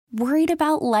Worried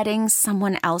about letting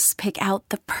someone else pick out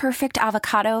the perfect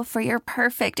avocado for your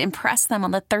perfect impress them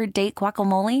on the third date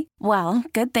guacamole? Well,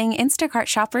 good thing Instacart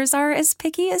shoppers are as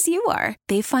picky as you are.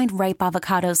 They find ripe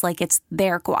avocados like it's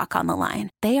their guac on the line.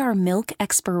 They are milk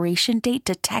expiration date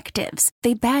detectives.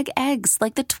 They bag eggs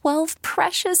like the 12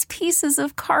 precious pieces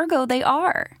of cargo they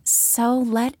are. So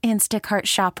let Instacart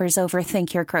shoppers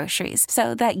overthink your groceries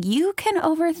so that you can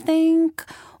overthink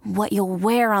what you'll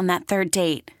wear on that third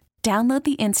date. Download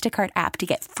the Instacart app to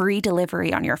get free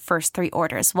delivery on your first 3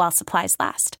 orders while supplies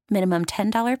last. Minimum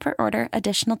 $10 per order.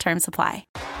 Additional terms apply.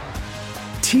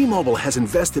 T-Mobile has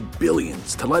invested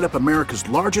billions to light up America's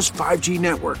largest 5G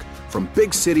network, from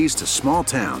big cities to small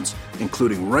towns,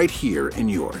 including right here in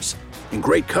yours. And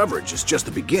great coverage is just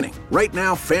the beginning. Right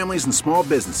now, families and small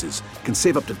businesses can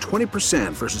save up to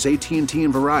 20% versus AT&T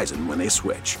and Verizon when they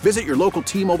switch. Visit your local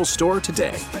T-Mobile store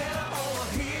today.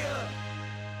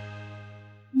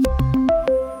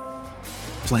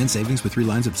 Plan savings with 3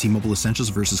 lines of T-Mobile Essentials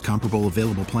versus comparable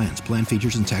available plans. Plan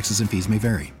features and taxes and fees may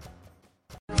vary.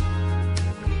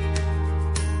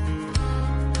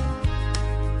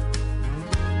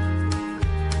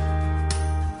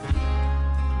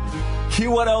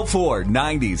 Q104,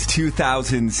 90s,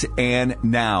 2000s, and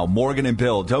now. Morgan and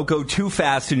Bill, don't go too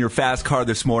fast in your fast car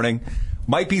this morning.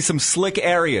 Might be some slick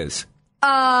areas.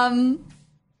 Were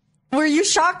you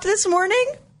shocked this morning?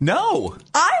 No.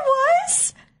 I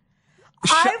was.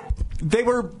 They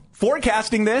were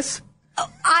forecasting this.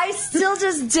 I still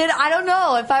just did. I don't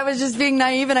know if I was just being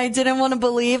naive and I didn't want to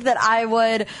believe that I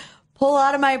would pull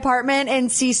out of my apartment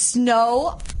and see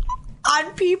snow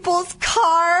on people's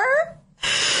car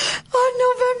on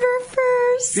November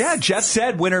 1st. Yeah, Jeff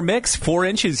said winter mix, 4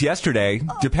 inches yesterday,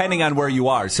 depending on where you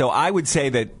are. So I would say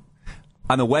that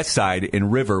on the west side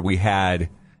in River, we had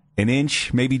an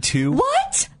inch, maybe 2.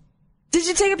 What? Did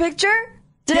you take a picture?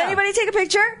 Did anybody take a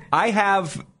picture? I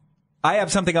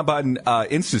have something up on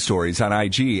Insta Stories on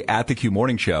IG at the Q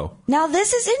Morning Show. Now,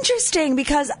 this is interesting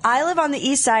because I live on the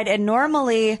east side, and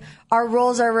normally our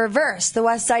rules are reversed. The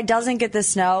west side doesn't get the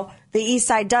snow. The east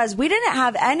side does. We didn't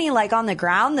have any, on the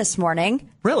ground this morning.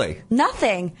 Really?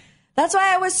 Nothing. That's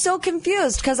why I was so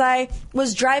confused, because I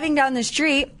was driving down the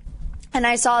street, and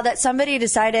I saw that somebody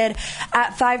decided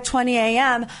at 5:20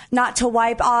 a.m. not to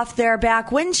wipe off their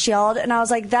back windshield. And I was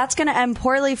like, that's going to end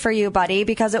poorly for you, buddy,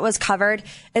 because it was covered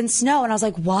in snow. And I was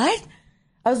like, what?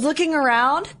 I was looking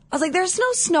around. I was like, there's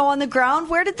no snow on the ground.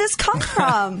 Where did this come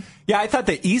from? Yeah, I thought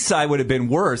the east side would have been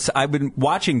worse. I've been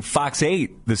watching Fox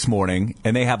 8 this morning,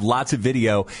 and they have lots of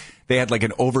video. They had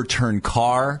an overturned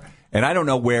car, and I don't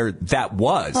know where that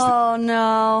was. Oh,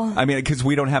 no. I mean, because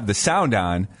we don't have the sound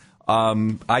on.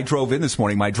 I drove in this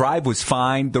morning. My drive was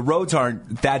fine. The roads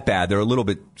aren't that bad. They're a little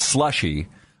bit slushy.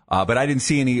 But I didn't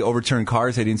see any overturned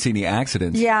cars. I didn't see any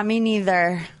accidents. Yeah, me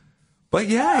neither. But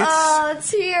yeah, it's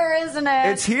here, isn't it?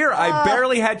 It's here. I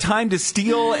barely had time to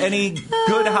steal any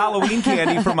good Halloween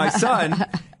candy from my son.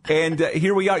 And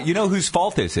here we are. You know whose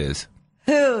fault this is?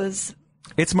 Whose?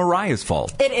 It's Mariah's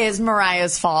fault. It is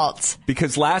Mariah's fault.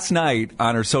 Because last night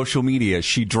on her social media,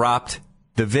 she dropped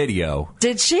the video.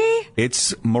 Did she?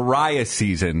 It's Mariah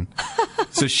season.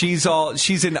 So she's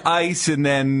in ice, and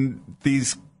then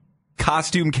these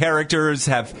costume characters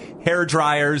have hair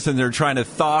dryers, and they're trying to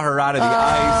thaw her out of the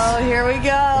ice. Oh, here we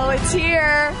go. It's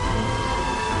here.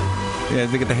 Yeah,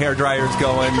 they get the hair dryers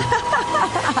going.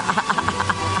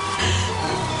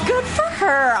 Good for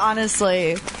her,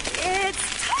 honestly.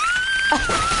 It's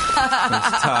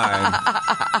time.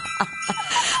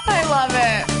 I love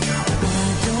it.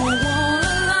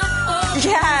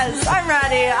 Yes, I'm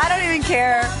ready. I don't even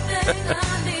care.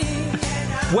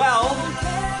 Well,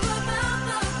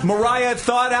 Mariah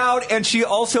thawed out, and she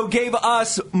also gave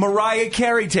us Mariah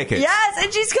Carey tickets. Yes,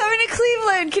 and she's coming to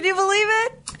Cleveland. Can you believe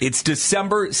it? It's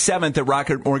December 7th at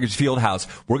Rocket Mortgage Fieldhouse.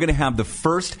 We're going to have the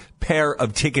first pair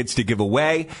of tickets to give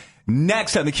away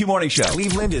next on the Q Morning Show.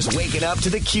 Cleveland is waking up to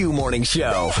the Q Morning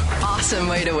Show. Awesome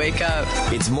way to wake up.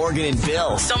 It's Morgan and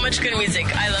Bill. So much good music.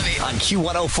 I love it. On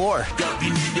Q104.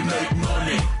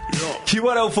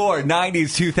 Q104,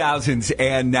 90s, 2000s,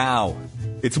 and now.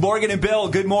 It's Morgan and Bill.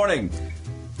 Good morning.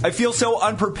 I feel so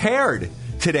unprepared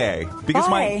today because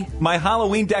my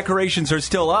Halloween decorations are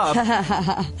still up.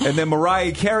 And then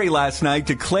Mariah Carey last night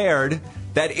declared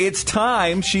that it's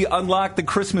time she unlocked the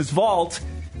Christmas vault.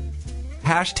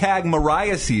 Hashtag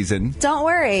Mariah season. Don't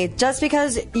worry. Just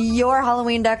because your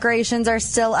Halloween decorations are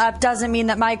still up doesn't mean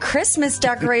that my Christmas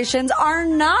decorations are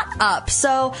not up.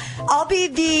 So I'll be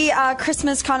the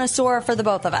Christmas connoisseur for the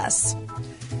both of us.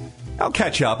 I'll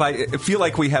catch up. I feel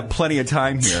like we have plenty of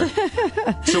time here.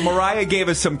 So Mariah gave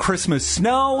us some Christmas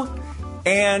snow,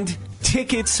 and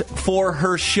tickets for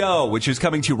her show, which is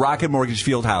coming to Rocket Mortgage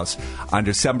Fieldhouse on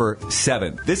December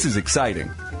 7th. This is exciting.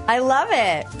 I love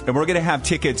it. And we're going to have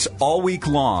tickets all week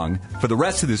long for the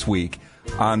rest of this week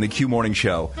on the Q Morning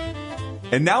Show.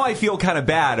 And now I feel kind of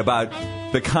bad about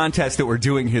the contest that we're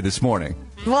doing here this morning.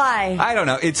 Why? I don't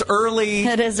know. It's early.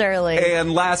 It is early.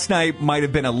 And last night might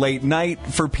have been a late night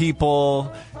for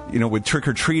people, with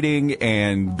trick-or-treating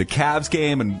and the Cavs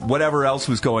game and whatever else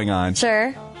was going on.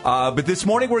 Sure. But this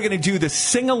morning we're going to do the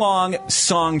sing-along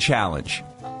song challenge.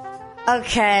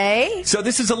 Okay. So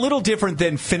this is a little different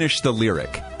than Finish the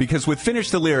Lyric, because with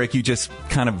Finish the Lyric, you just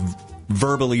kind of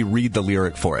verbally read the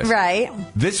lyric for us. Right.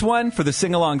 This one, for the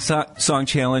sing-along song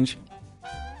challenge,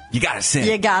 you got to sing.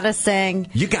 You got to sing.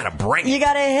 You got to bring it. You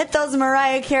got to hit those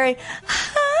Mariah Carey.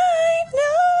 I know.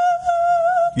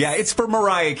 Yeah, it's for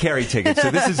Mariah Carey tickets, so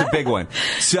this is a big one.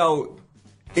 So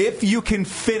if you can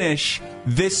finish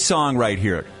this song right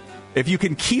here, if you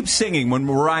can keep singing when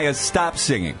Mariah stops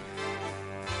singing,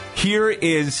 here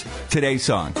is today's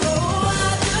song.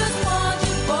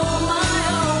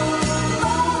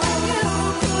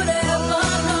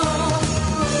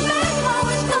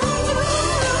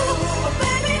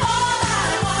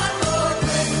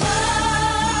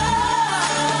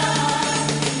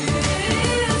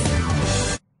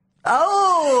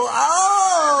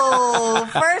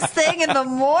 First thing in the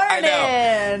morning. I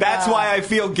know. That's why I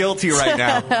feel guilty right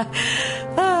now.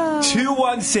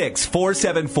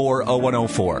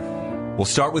 216-474-0104. We'll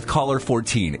start with caller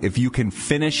 14. If you can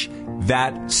finish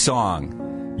that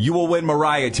song, you will win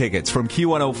Mariah tickets from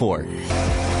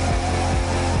Q104.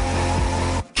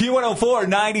 Q104,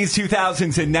 90s,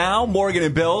 2000s, and now, Morgan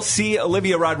and Bill. See,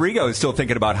 Olivia Rodrigo is still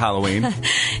thinking about Halloween.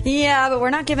 Yeah, but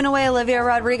we're not giving away Olivia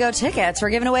Rodrigo tickets.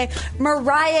 We're giving away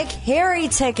Mariah Carey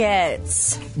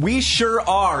tickets. We sure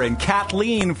are, and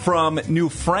Kathleen from New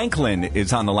Franklin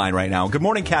is on the line right now. Good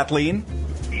morning, Kathleen.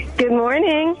 Good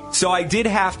morning. So I did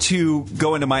have to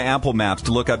go into my Apple Maps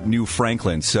to look up New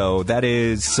Franklin. So that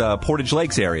is Portage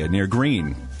Lakes area near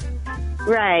Greene.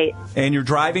 Right. And you're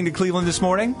driving to Cleveland this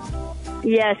morning?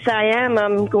 Yes, I am.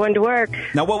 I'm going to work.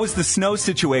 Now, what was the snow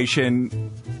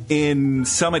situation in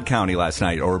Summit County last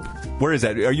night? Or where is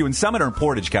that? Are you in Summit or in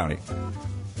Portage County?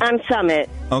 I'm Summit.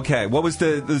 Okay. What was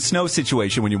the snow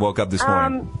situation when you woke up this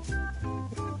morning?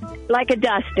 Like a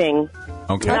dusting.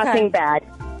 Okay. Nothing bad.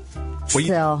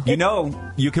 Well,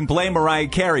 you can blame Mariah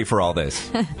Carey for all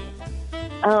this.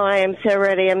 Oh, I am so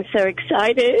ready. I'm so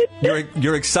excited.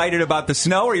 You're excited about the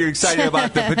snow, or you're excited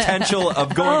about the potential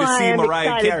of going to see Mariah Carey?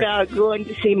 I'm excited about going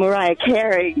to see Mariah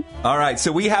Carey. All right,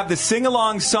 so we have the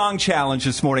sing-along song challenge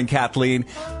this morning, Kathleen.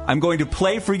 I'm going to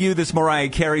play for you this Mariah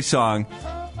Carey song.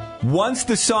 Once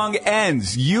the song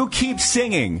ends, you keep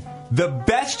singing the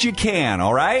best you can,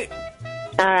 all right?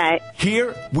 All right.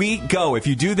 Here we go. If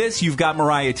you do this, you've got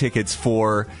Mariah tickets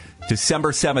for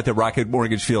December 7th at Rocket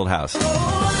Mortgage Fieldhouse.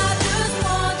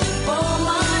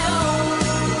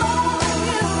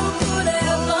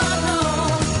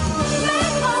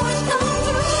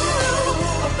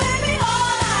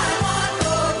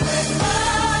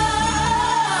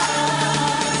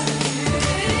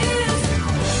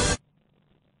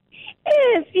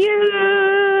 If you...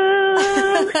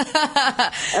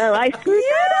 Oh, I screwed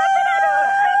that up.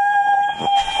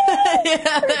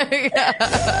 Yeah, there you go.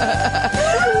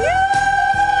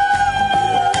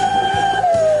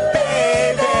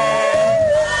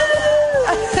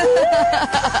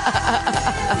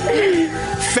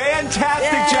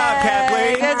 Fantastic job,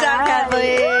 Kathleen. Good job,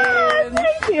 Kathleen. Oh,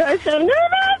 thank you. I'm so nervous.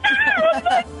 I'm so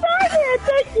excited.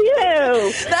 Thank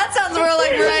you. That sounds more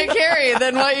like Mariah Carey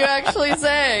than what you actually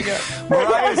sang.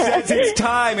 Mariah says it's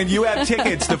time, and you have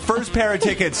tickets. The first pair of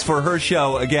tickets for her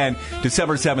show, again,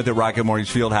 December 7th at Rocket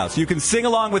Mortgage Fieldhouse. You can sing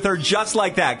along with her just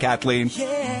like that, Kathleen.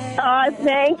 Oh,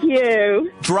 thank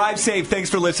you. Drive safe. Thanks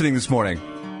for listening this morning.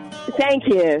 Thank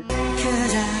you.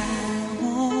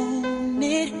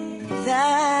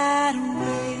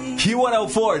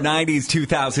 Q104, 90s,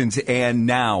 2000s, and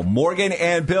now. Morgan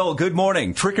and Bill, good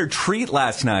morning. Trick or treat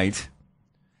last night.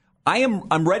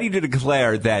 I'm ready to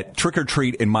declare that trick or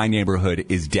treat in my neighborhood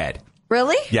is dead.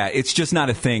 Really? Yeah, it's just not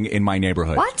a thing in my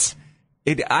neighborhood. What?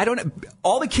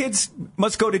 All the kids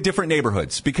must go to different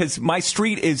neighborhoods because my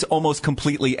street is almost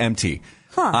completely empty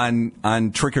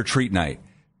on trick or treat night.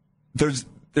 There's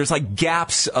like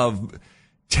gaps of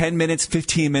 10 minutes,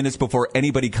 15 minutes before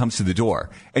anybody comes to the door.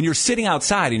 And you're sitting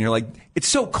outside and you're like, it's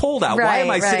so cold out. Why am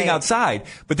I sitting outside?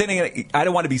 But then I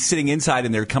don't want to be sitting inside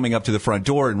and they're coming up to the front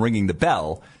door and ringing the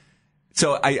bell.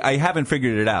 So I haven't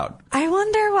figured it out. I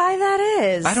wonder why that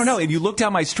is. I don't know. And you look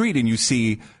down my street and you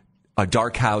see a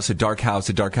dark house, a dark house,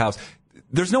 a dark house.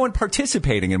 There's no one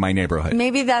participating in my neighborhood.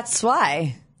 Maybe that's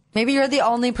why. Maybe you're the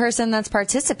only person that's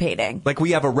participating. Like,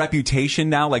 we have a reputation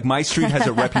now. Like, my street has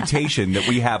a reputation that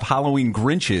we have Halloween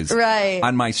Grinches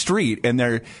on my street, and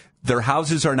their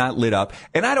houses are not lit up.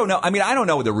 And I don't know. I mean, I don't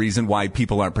know the reason why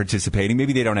people aren't participating.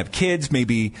 Maybe they don't have kids.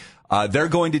 Maybe they're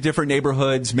going to different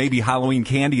neighborhoods. Maybe Halloween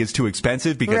candy is too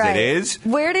expensive because it is.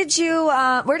 Where did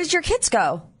your kids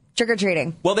go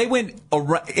trick-or-treating? Well, they went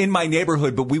in my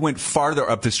neighborhood, but we went farther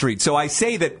up the street. So I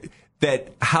say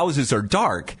that houses are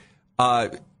dark,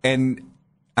 and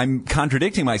I'm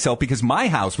contradicting myself because my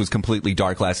house was completely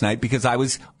dark last night because I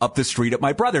was up the street at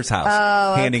my brother's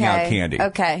house handing out candy.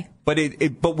 Okay.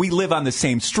 But we live on the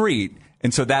same street,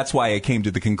 and so that's why I came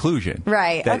to the conclusion.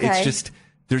 Right. That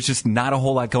there's just not a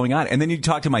whole lot going on. And then you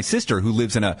talk to my sister who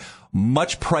lives in a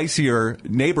much pricier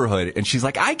neighborhood, and she's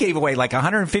like, I gave away like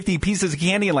 150 pieces of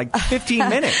candy in like 15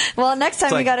 minutes. Well, next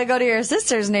time you got to go to your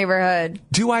sister's neighborhood.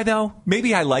 Do I, though?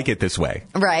 Maybe I like it this way.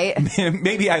 Right.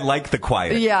 Maybe I like the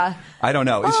quiet. Yeah. I don't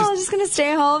know. I'm just going to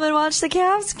stay home and watch the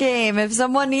Cavs game. If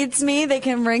someone needs me, they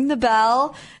can ring the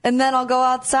bell, and then I'll go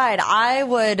outside. I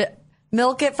would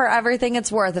milk it for everything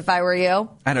it's worth if I were you.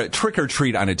 I don't know. Trick or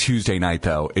treat on a Tuesday night,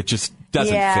 though, it just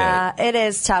doesn't fit. Yeah, it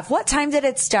is tough. What time did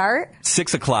it start?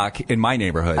 6 o'clock in my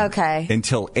neighborhood. Okay.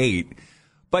 Until 8.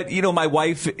 But, my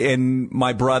wife and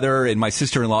my brother and my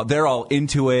sister-in-law, they're all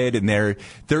into it, and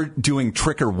they're doing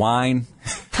trick or wine.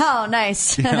 Oh,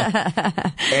 nice.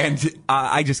 And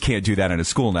I just can't do that on a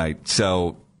school night.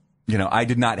 So, I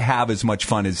did not have as much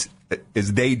fun as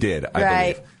they did,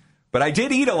 I believe. But I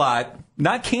did eat a lot.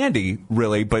 Not candy,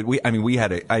 really, but I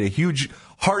had a huge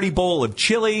hearty bowl of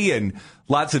chili and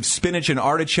lots of spinach and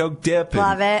artichoke dip.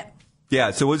 Love it.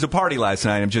 Yeah, so it was a party last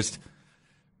night. I'm just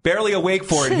barely awake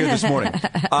for it here this morning.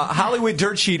 Hollywood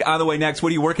Dirt Sheet on the way next. What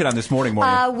are you working on this morning,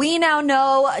 Maria? We now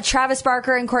know Travis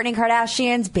Barker and Kourtney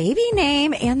Kardashian's baby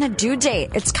name and the due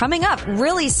date. It's coming up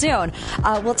really soon.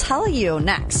 We'll tell you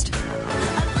next.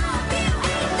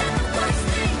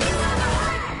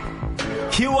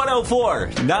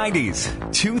 Q104, 90s,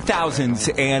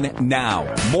 2000s, and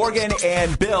now. Morgan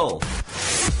and Bill.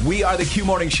 We are the Q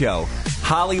Morning Show.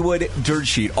 Hollywood Dirt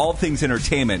Sheet. All things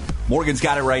entertainment. Morgan's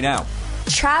got it right now.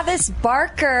 Travis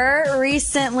Barker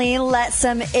recently let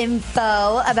some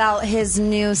info about his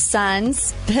new son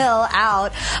spill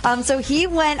out. So he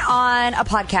went on a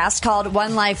podcast called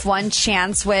One Life, One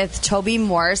Chance with Toby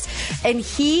Morse, and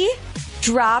he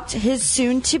dropped his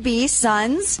soon-to-be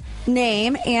son's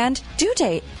name and due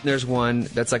date. There's one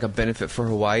that's like a benefit for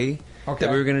Hawaii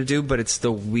that we were going to do, but it's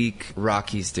the week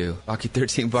Rocky's due. Rocky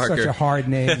 13 Barker. Such a hard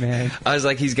name, man. I was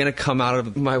like, he's going to come out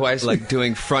of my wife's like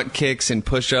doing front kicks and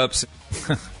push-ups.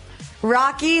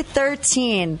 Rocky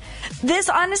 13. This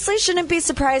honestly shouldn't be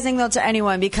surprising, though, to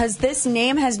anyone because this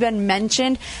name has been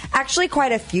mentioned actually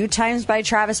quite a few times by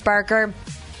Travis Barker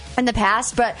in the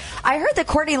past, but I heard that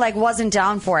Kourtney wasn't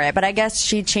down for it, but I guess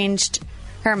she changed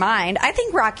her mind. I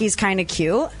think Rocky's kind of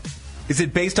cute. Is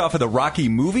it based off of the Rocky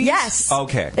movies? Yes.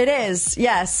 Okay. It is,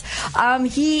 yes.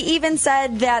 He even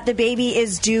said that the baby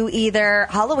is due either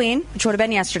Halloween, which would have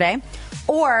been yesterday,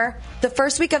 or the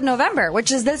first week of November,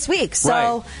 which is this week.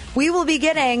 So we will be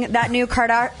getting that new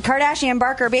Kardashian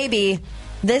Barker baby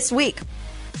this week.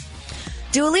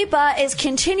 Dua Lipa is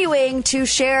continuing to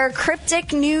share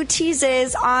cryptic new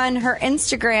teases on her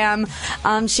Instagram.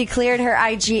 She cleared her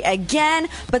IG again,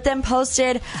 but then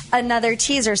posted another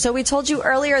teaser. So we told you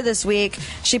earlier this week,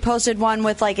 she posted one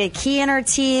with a key in her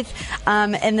teeth,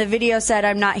 and the video said,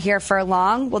 "I'm not here for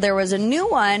long." Well, there was a new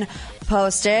one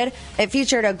posted. It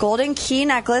featured a golden key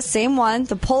necklace, same one,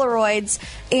 the Polaroids,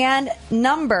 and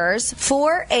numbers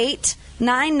 4, 8,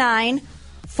 9, 9,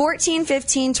 14,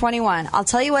 15, 21. I'll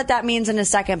tell you what that means in a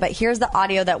second, but here's the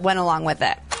audio that went along with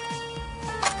it.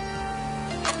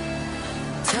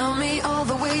 Tell me all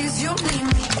the ways you need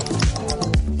me.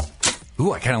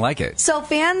 Ooh, I kind of like it. So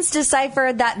fans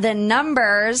deciphered that the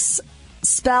numbers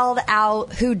spelled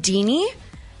out Houdini,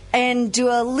 and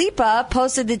Dua Lipa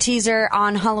posted the teaser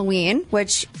on Halloween,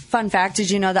 which, fun fact, did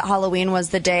you know that Halloween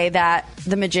was the day that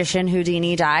the magician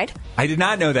Houdini died? I did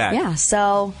not know that. Yeah,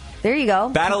 so there you go.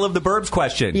 Battle of the Burbs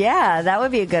question. Yeah, that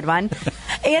would be a good one.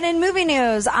 And in movie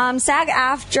news,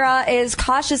 SAG-AFTRA is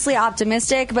cautiously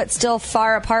optimistic, but still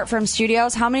far apart from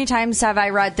studios. How many times have I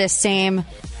read this same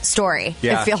story?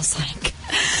 Yeah. It feels like.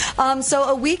 So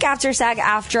a week after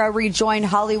SAG-AFTRA rejoined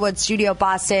Hollywood studio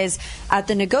bosses at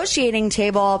the negotiating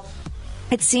table,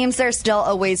 It seems there's still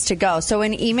a ways to go. So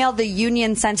an email the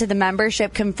union sent to the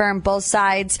membership confirmed both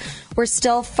sides were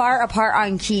still far apart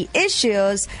on key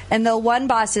issues. And though one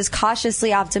boss is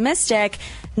cautiously optimistic,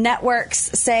 networks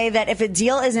say that if a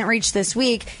deal isn't reached this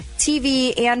week,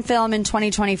 TV and film in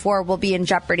 2024 will be in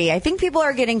jeopardy. I think people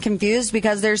are getting confused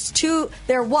because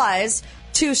there was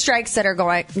two strikes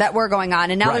that were going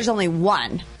on, and now there's only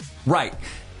one. Right.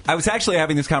 I was actually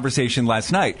having this conversation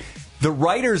last night. The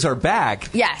writers are back.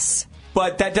 Yes.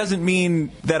 But that doesn't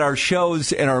mean that our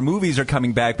shows and our movies are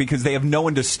coming back because they have no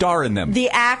one to star in them. The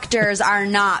actors are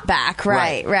not back.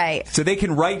 Right. So they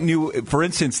can write for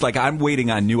instance, like I'm waiting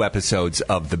on new episodes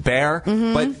of The Bear,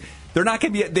 but they're not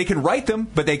going to be, they can write them,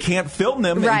 but they can't film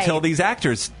them until these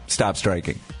actors stop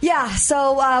striking. Yeah,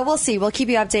 so we'll see. We'll keep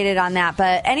you updated on that.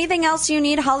 But anything else you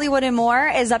need, Hollywood and more,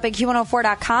 is up at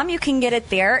Q104.com. You can get it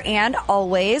there and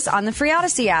always on the free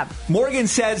Odyssey app. Morgan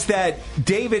says that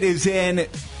David is in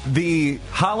the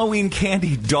Halloween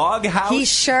candy doghouse. He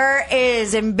sure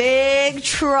is in big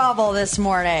trouble this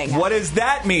morning. What does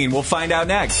that mean? We'll find out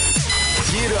next.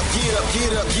 Get up, get up,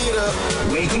 get up, get up.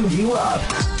 Waking you up.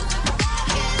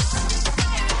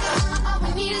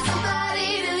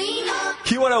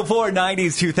 Q104,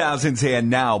 90s, 2000s, and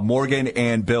now, Morgan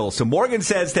and Bill. So Morgan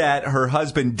says that her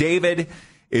husband, David,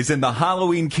 is in the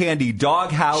Halloween candy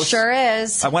doghouse. Sure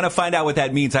is. I want to find out what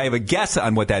that means. I have a guess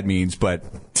on what that means,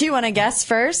 but... Do you want to guess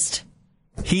first?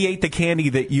 He ate the candy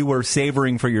that you were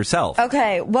savoring for yourself.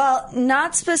 Okay, well,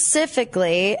 not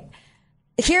specifically.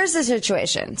 Here's the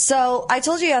situation. So I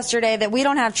told you yesterday that we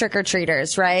don't have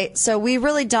trick-or-treaters, right? So we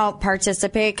really don't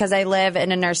participate because I live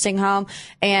in a nursing home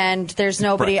and there's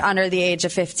nobody under the age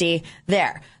of 50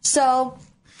 there. So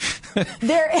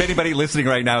there. If anybody listening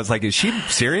right now is like, is she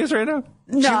serious right now?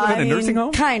 No, she live in a nursing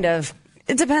home? Kind of.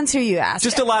 It depends who you ask.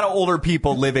 Just a lot of older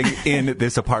people living in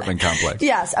this apartment complex.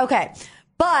 Yes, okay.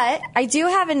 But I do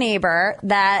have a neighbor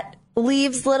that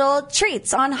leaves little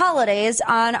treats on holidays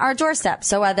on our doorstep.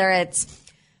 So whether it's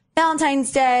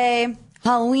Valentine's Day,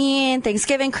 Halloween,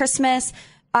 Thanksgiving, Christmas,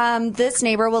 this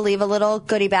neighbor will leave a little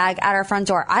goodie bag at our front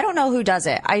door. I don't know who does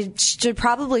it. I should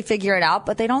probably figure it out,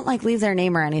 but they don't leave their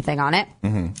name or anything on it.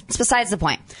 It's besides the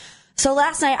point. So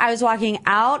last night I was walking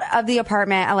out of the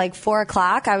apartment at 4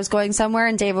 o'clock. I was going somewhere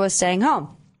and David was staying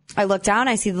home. I look down,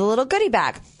 I see the little goodie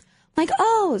bag. I'm like,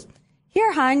 oh,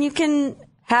 here, hon, you can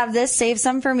have this, save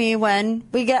some for me when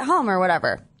we get home or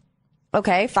whatever.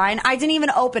 Okay, fine. I didn't even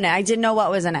open it. I didn't know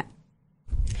what was in it.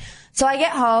 So I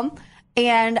get home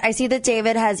and I see that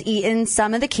David has eaten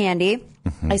some of the candy.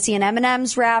 I see an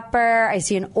M&M's wrapper. I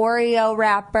see an Oreo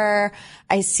wrapper.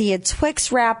 I see a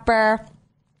Twix wrapper.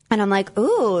 And I'm like,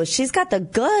 ooh, she's got the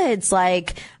goods.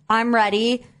 I'm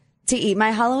ready to eat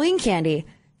my Halloween candy.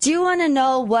 Do you want to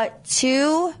know what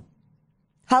 2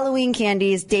 Halloween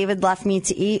candies David left me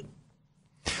to eat?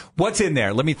 What's in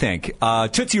there? Let me think.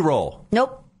 Tootsie Roll.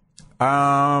 Nope.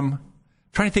 Trying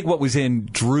to think what was in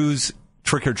Drew's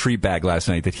trick-or-treat bag last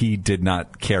night that he did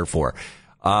not care for.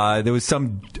 There was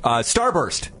some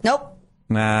Starburst. Nope.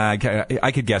 Nah,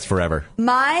 I could guess forever.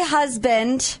 My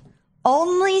husband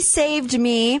only saved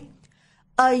me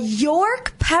a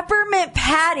York peppermint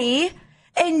patty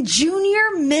and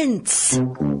Junior mints.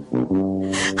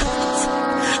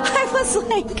 I was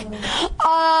like,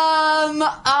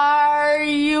 are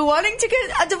you wanting to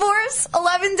get a divorce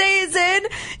 11 days in?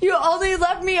 You only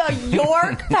left me a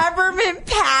York peppermint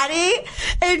patty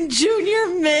and Junior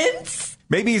mints?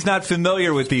 Maybe he's not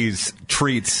familiar with these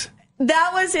treats.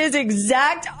 That was his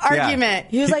exact argument.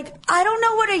 Yeah. He was like, I don't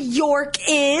know what a York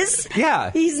is. Yeah.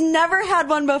 He's never had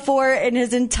one before in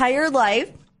his entire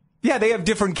life. Yeah, they have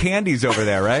different candies over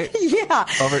there, right? Yeah.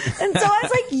 And so I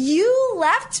was like, you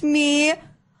left me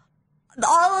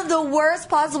all of the worst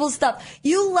possible stuff.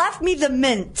 You left me the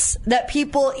mints that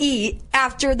people eat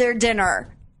after their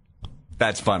dinner.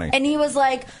 That's funny. And he was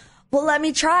like, well, let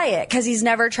me try it, because he's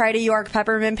never tried a York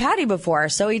peppermint patty before.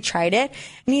 So he tried it,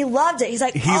 and he loved it. He's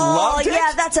like, loved it?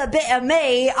 Yeah, that's a bit of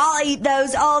me. I'll eat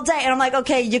those all day. And I'm like,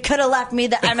 okay, you could have left me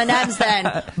the M&Ms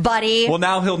then, buddy. Well,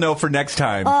 now he'll know for next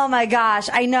time. Oh, my gosh.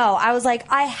 I know. I was like,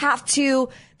 I have to.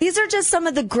 These are just some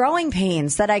of the growing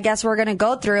pains that I guess we're going to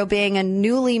go through being a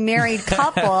newly married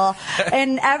couple.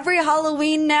 And every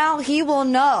Halloween now, he will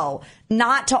know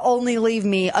not to only leave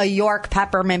me a York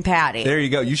peppermint patty. There you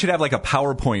go. You should have a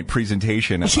PowerPoint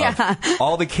presentation of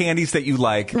all the candies that you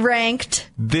like. Ranked.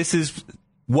 This is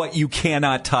what you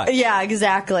cannot touch. Yeah,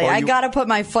 exactly. I got to put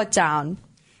my foot down.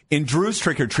 In Drew's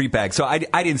trick-or-treat bag, so I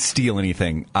didn't steal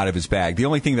anything out of his bag. The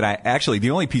only thing that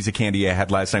the only piece of candy I had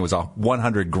last night was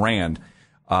 $100,000.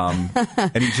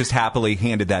 And he just happily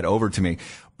handed that over to me.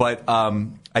 But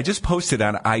I just posted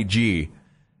on IG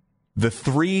the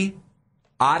 3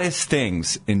 oddest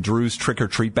things in Drew's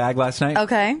trick-or-treat bag last night.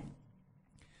 Okay.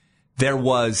 There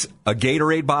was a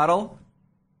Gatorade bottle,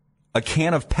 a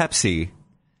can of Pepsi,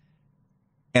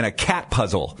 and a cat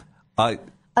puzzle. A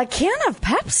can of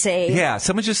Pepsi? Yeah,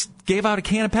 someone just gave out a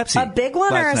can of Pepsi. A big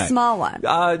one or a small one?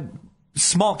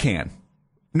 Small can.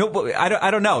 No,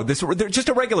 I don't know. They're just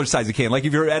a regular size of can, like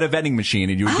if you're at a vending machine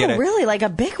and you would get it. Oh, really? Like a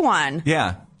big one?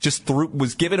 Yeah,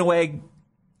 was given away.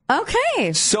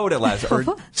 Okay. Soda. It's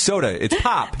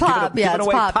pop. Pop, giving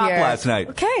away pop here. last night.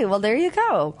 Okay, well, there you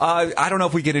go. I don't know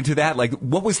if we get into that. Like,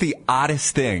 what was the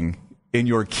oddest thing in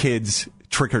your kid's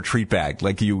trick-or-treat bag?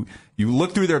 Like, you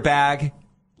look through their bag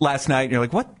last night and you're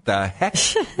like, what the heck?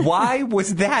 Why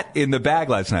was that in the bag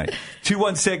last night?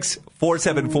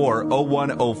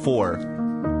 216-474-0104.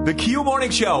 The Q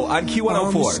Morning Show on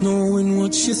Q104. Knowing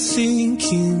what you're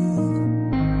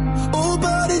thinking. Oh,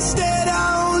 but instead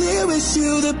I only wish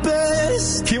you the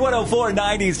best. Q104,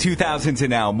 90s, 2000s,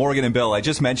 and now. Morgan and Bill, I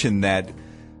just mentioned that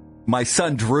my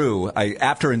son Drew,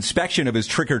 after inspection of his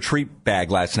trick-or-treat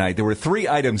bag last night, there were 3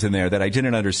 items in there that I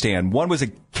didn't understand. One was a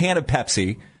can of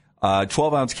Pepsi,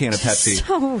 12-ounce can of Pepsi.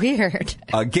 So weird.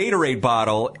 A Gatorade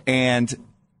bottle, and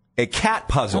a cat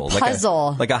puzzle. A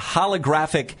puzzle. Like a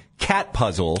holographic cat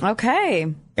puzzle. Okay.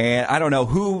 And I don't know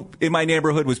who in my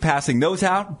neighborhood was passing those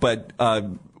out, but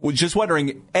was just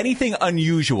wondering, anything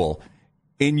unusual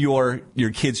in your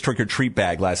kid's trick-or-treat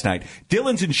bag last night?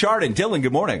 Dylan's in Chardon. Dylan,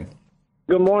 good morning.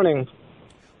 Good morning.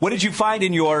 What did you find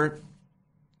in your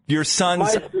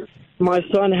son's... My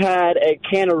son had a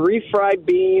can of refried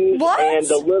beans and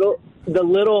the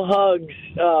little Hugs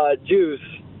juice.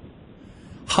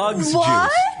 Hugs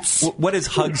juice. What is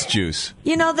Hugs juice?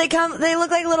 You know, they look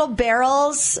like little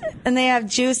barrels and they have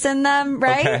juice in them,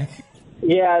 right? Okay.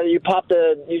 Yeah, you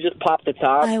just pop the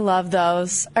top. I love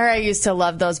those. Or I used to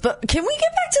love those. But can we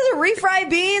get back to the refried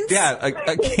beans? Yeah,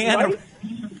 a can of...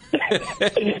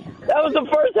 That was the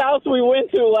first house we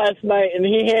went to last night, and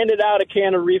he handed out a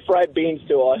can of refried beans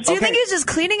to us. Do you think he's just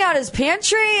cleaning out his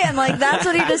pantry, and that's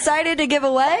what he decided to give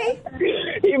away?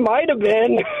 He might have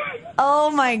been.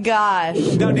 Oh, my gosh.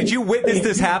 Now, did you witness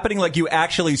this happening? Like, you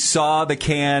actually saw the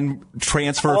can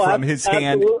transfer from his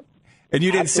hand? And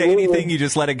you didn't say anything? You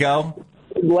just let it go?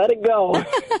 Let it go.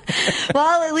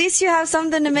 Well, at least you have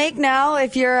something to make now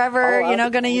if you're ever,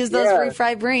 going to use those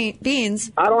refried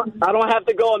beans. I don't have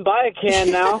to go and buy a can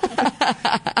now.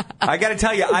 I got to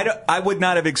tell you, I would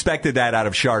not have expected that out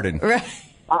of Chardon. Right.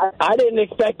 I didn't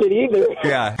expect it either.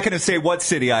 Yeah, I'm going to say what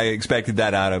city I expected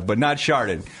that out of, but not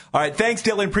Chardon. All right, thanks,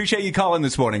 Dylan. Appreciate you calling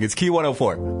this morning. It's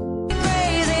Q104.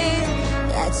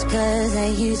 That's 'cause I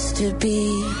used to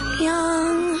be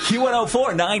young.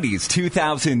 Q104, 90s,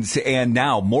 2000s, and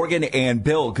now. Morgan and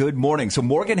Bill, good morning. So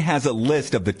Morgan has a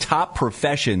list of the top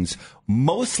professions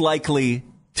most likely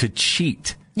to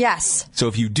cheat. Yes. So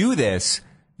if you do this,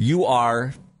 you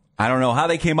are, I don't know how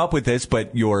they came up with this,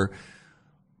 but you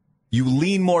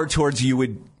lean more towards you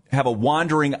would have a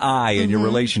wandering eye in your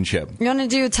relationship. You want to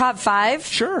do top 5?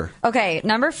 Sure. Okay,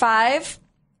 number 5,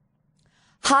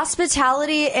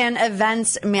 hospitality and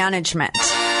events management.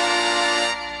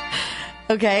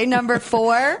 Okay, number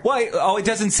 4. Why? Oh, it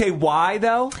doesn't say why,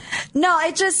 though? No,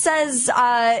 it just says,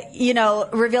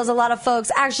 reveals a lot of folks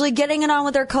actually getting it on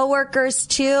with their coworkers,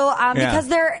 too, because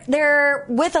they're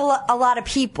with a lot of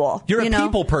people. You're a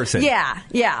people person. Yeah.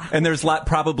 And there's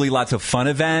probably lots of fun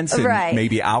events and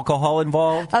maybe alcohol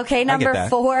involved. Okay, number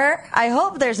 4. I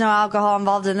hope there's no alcohol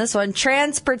involved in this one.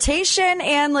 Transportation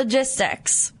and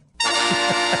logistics.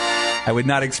 I would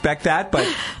not expect that, but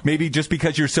maybe just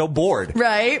because you're so bored.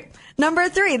 Right. Number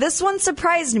 3, this one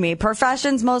surprised me.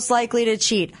 Professions most likely to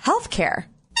cheat. Healthcare.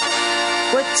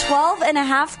 With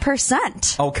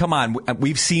 12.5%. Oh, come on.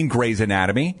 We've seen Grace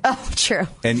Anatomy. Oh, true.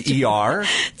 And ER.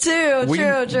 True.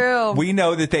 We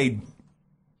know that they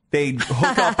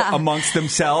hook up amongst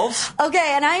themselves.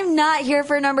 Okay, and I'm not here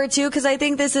for number 2 because I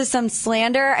think this is some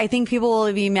slander. I think people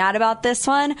will be mad about this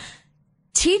one.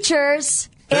 Teachers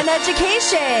in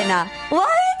education.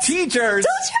 What? Teachers?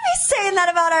 Don't you be saying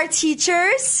that about our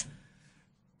teachers.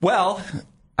 Well,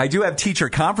 I do have teacher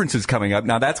conferences coming up.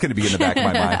 Now that's going to be in the back of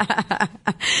my mind.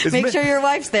 Make sure your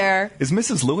wife's there. Is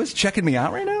Mrs. Lewis checking me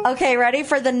out right now? Okay, ready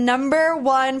for the number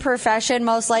 1 profession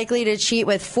most likely to cheat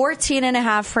with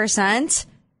 14.5%?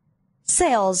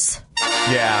 Sales.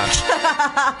 Yeah.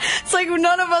 It's like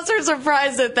none of us are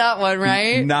surprised at that one,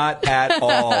 right? Not at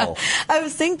all. I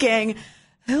was thinking,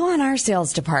 Who on our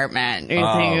sales department do you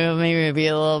think would maybe be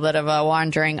a little bit of a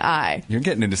wandering eye? You're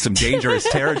getting into some dangerous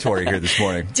territory here this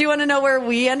morning. Do you want to know where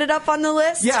we ended up on the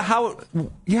list?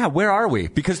 Yeah, where are we?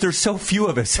 Because there's so few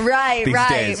of us. Right.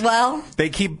 Days. Well, they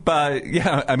keep,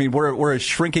 we're a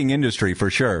shrinking industry for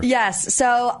sure. Yes.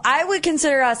 So I would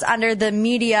consider us under the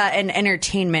media and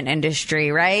entertainment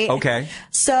industry, right? Okay.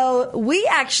 So we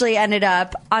actually ended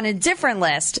up on a different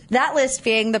list. That list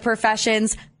being the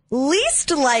professions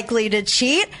least likely to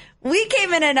cheat. We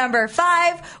came in at number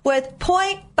 5 with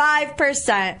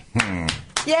 0.5%.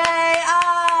 Yay,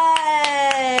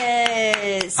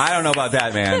 us! I don't know about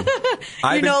that, man.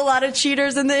 You know a lot of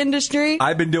cheaters in the industry?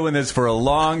 I've been doing this for a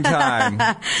long time.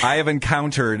 I have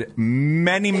encountered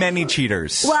many, many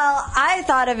cheaters. Well, I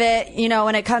thought of it,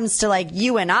 when it comes to like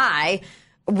you and I,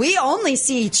 we only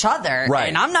see each other. Right.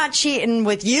 And I'm not cheating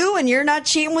with you and you're not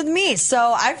cheating with me.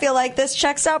 So I feel like this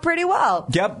checks out pretty well.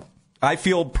 Yep. I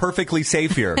feel perfectly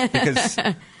safe here because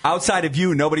outside of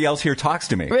you, nobody else here talks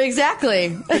to me.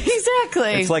 Exactly.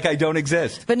 It's like I don't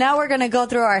exist. But now we're going to go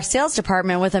through our sales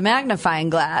department with a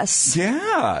magnifying glass.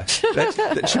 Yeah.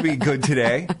 That should be good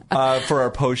today for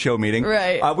our post-show meeting.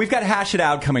 Right. We've got Hash It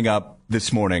Out coming up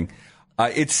this morning.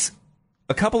 It's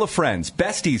a couple of friends,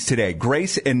 besties today,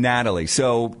 Grace and Natalie.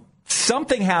 So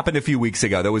something happened a few weeks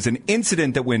ago. There was an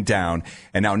incident that went down,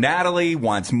 and now Natalie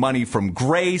wants money from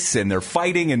Grace, and they're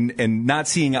fighting and not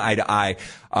seeing eye to eye.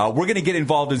 We're going to get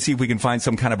involved and see if we can find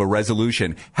some kind of a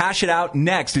resolution. Hash it out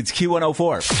next. It's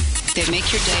Q104. They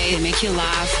make your day. They make you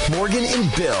laugh. Morgan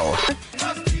and Bill.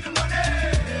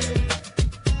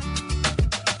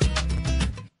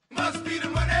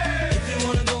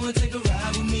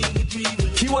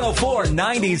 Q104,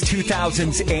 90s,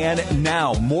 2000s, and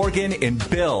now. Morgan and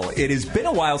Bill. It has been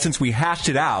a while since we hashed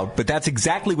it out, but that's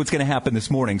exactly what's going to happen this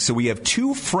morning. So we have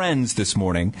two friends this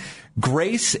morning,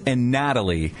 Grace and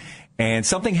Natalie, and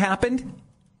something happened,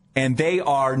 and they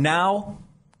are now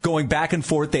going back and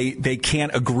forth. They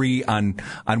can't agree on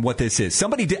what this is.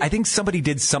 I think somebody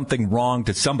did something wrong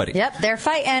to somebody. Yep, they're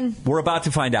fighting. We're about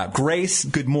to find out. Grace,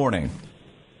 good morning.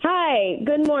 Hi,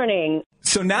 good morning.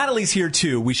 So Natalie's here,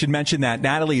 too. We should mention that.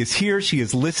 Natalie is here. She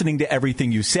is listening to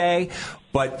everything you say.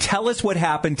 But tell us what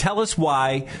happened. Tell us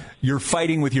why you're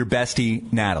fighting with your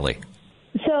bestie, Natalie.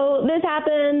 So this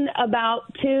happened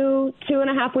about two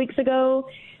and a half weeks ago.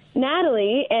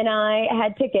 Natalie and I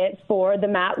had tickets for the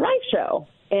Matt Rife show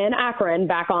in Akron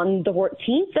back on the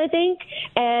 14th, I think.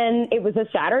 And it was a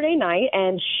Saturday night,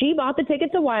 and she bought the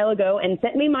tickets a while ago and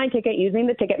sent me my ticket using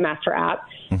the Ticketmaster app.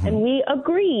 Mm-hmm. And we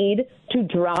agreed to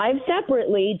drive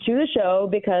separately to the show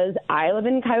because I live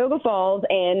in Cuyahoga Falls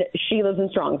and she lives in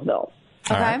Strongsville.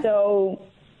 Okay. So,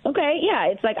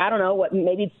 it's like, I don't know,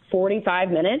 maybe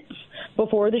 45 minutes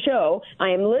before the show. I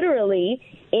am literally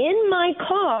in my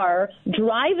car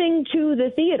driving to the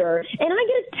theater, and I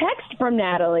get a text from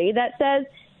Natalie that says,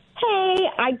 "Hey,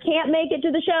 I can't make it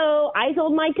to the show. I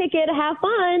sold my ticket. Have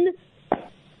fun."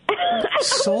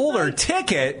 Sold her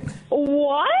ticket?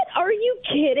 What? Are you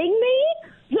kidding me?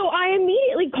 So I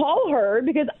immediately call her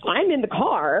because I'm in the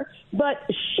car, but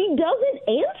she doesn't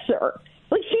answer.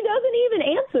 She doesn't even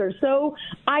answer. So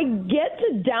I get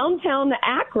to downtown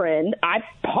Akron. I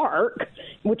park,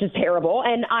 which is terrible,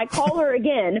 and I call her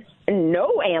again.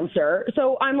 No answer.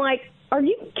 So I'm like, are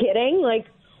you kidding?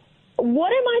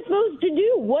 What am I supposed to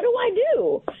do? What do I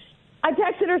do? I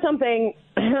texted her something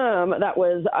that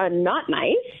was not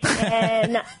nice,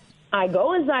 and I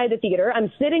go inside the theater. I'm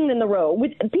sitting in the row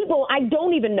with people I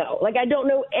don't even know. I don't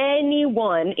know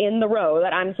anyone in the row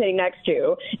that I'm sitting next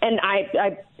to. And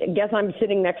I guess I'm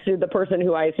sitting next to the person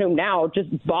who I assume now just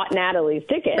bought Natalie's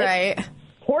ticket. Right. Of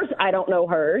course, I don't know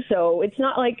her. So it's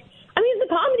not like, it's a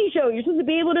comedy show. You're supposed to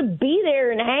be able to be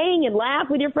there and hang and laugh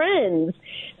with your friends.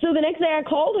 So the next day I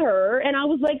called her and I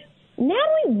was like,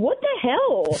 Natalie, what the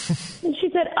hell? And she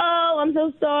said, "Oh, I'm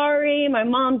so sorry. My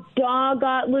mom's dog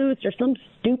got loose," or some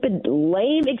stupid,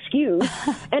 lame excuse.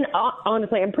 And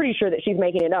honestly, I'm pretty sure that she's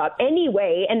making it up.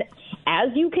 Anyway, and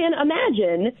as you can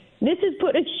imagine, this has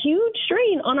put a huge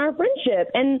strain on our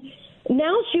friendship. And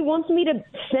now she wants me to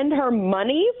send her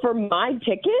money for my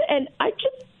ticket. And I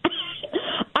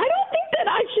don't think that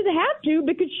I should have to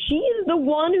because she is the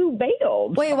one who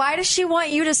bailed. Wait, why does she want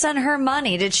you to send her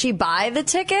money? Did she buy the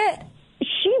ticket?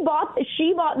 She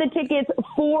bought the tickets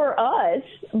for us,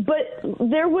 but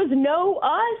there was no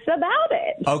us about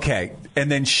it. Okay,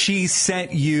 and then she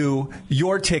sent you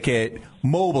your ticket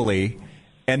mobily,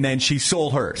 and then she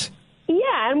sold hers.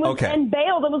 Yeah, and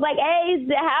bailed and was like, "Hey,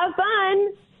 have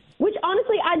fun." Which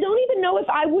honestly, I don't even know if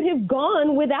I would have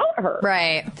gone without her.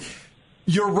 Right.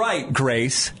 You're right,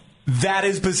 Grace. That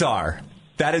is bizarre.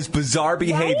 That is bizarre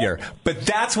behavior. Right? But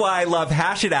that's why I love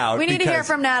Hash It Out. We need to hear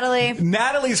from Natalie.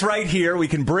 Natalie's right here. We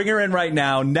can bring her in right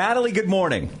now. Natalie, good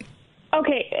morning.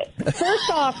 Okay,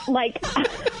 first off,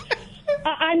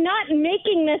 I'm not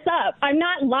making this up. I'm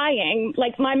not lying.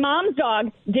 My mom's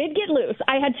dog did get loose.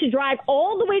 I had to drive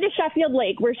all the way to Sheffield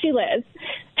Lake, where she lives.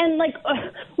 And,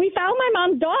 we found my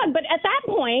mom's dog. But at that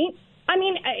point,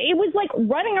 it was,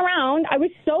 running around. I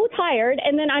was so tired.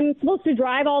 And then I'm supposed to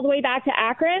drive all the way back to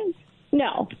Akron?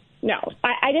 No.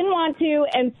 I didn't want to.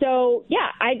 And so, yeah,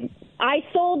 I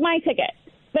sold my ticket.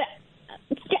 But,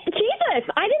 Jesus,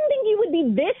 I didn't think you would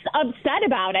be this upset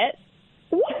about it.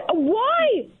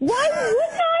 Why? Why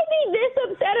wouldn't I be this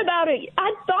upset about it?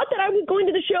 I thought that I was going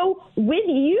to the show with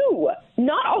you,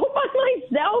 not all by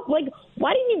myself.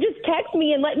 Why didn't you just text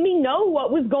me and let me know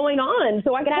what was going on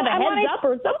so I could have a heads up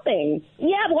or something?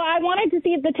 Yeah, well, I wanted to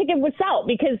see if the ticket would sell,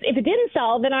 because if it didn't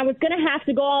sell, then I was going to have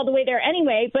to go all the way there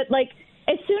anyway. But,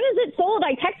 as soon as it sold,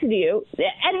 I texted you.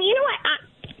 And you know what?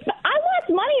 I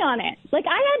lost money on it. I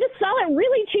had to sell it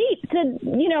really cheap to,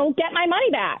 get my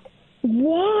money back.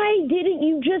 Why didn't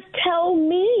you just tell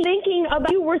me? Thinking about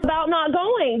you were about not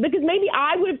going, because maybe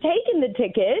I would have taken the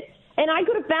ticket and I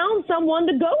could have found someone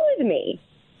to go with me.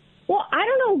 Well, I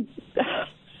don't know.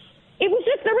 It was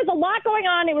just, there was a lot going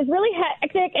on. It was really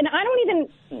hectic, and I don't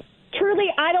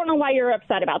know why you're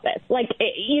upset about this.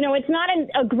 It's not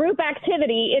a group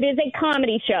activity. It is a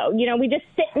comedy show. We just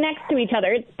sit next to each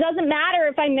other. It doesn't matter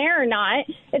if I'm there or not.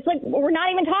 It's we're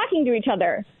not even talking to each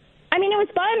other. It was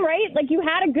fun, right? You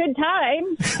had a good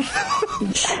time.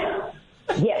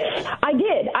 Yes, I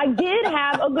did. I did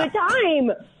have a good time.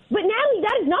 But, Natalie,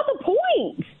 that is not the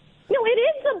point. No, it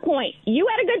is the point. You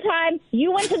had a good time.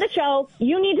 You went to the show.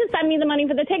 You need to send me the money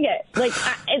for the ticket.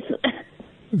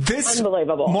 It's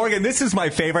unbelievable. Morgan, this is my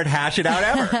favorite Hash It Out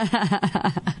ever.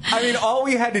 All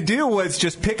we had to do was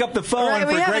just pick up the phone for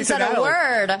Grace and Natalie.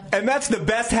 Word. And that's the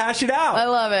best Hash It Out. I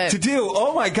love it. To do.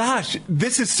 Oh, my gosh.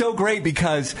 This is so great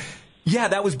because... yeah,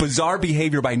 that was bizarre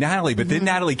behavior by Natalie, but then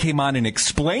Natalie came on and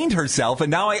explained herself,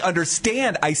 and now I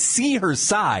understand. I see her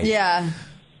side. Yeah.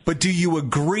 But do you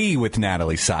agree with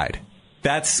Natalie's side?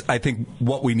 That's, I think,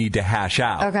 what we need to hash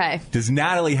out. Okay. Does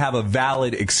Natalie have a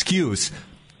valid excuse?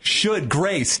 Should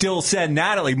Grace still send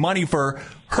Natalie money for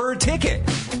her ticket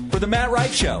for the Matt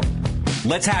Rife Show?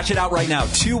 Let's hash it out right now.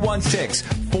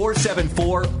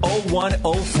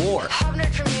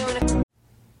 216-474-0104.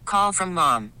 Call from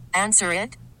mom. Answer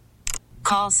it.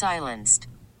 Call silenced.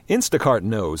 Instacart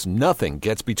knows nothing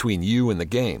gets between you and the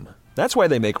game. That's why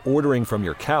they make ordering from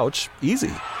your couch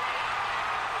easy.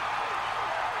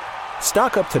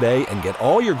 Stock up today and get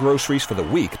all your groceries for the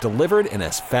week delivered in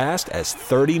as fast as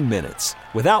 30 minutes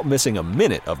without missing a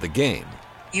minute of the game.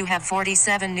 You have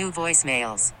 47 new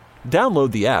voicemails. Download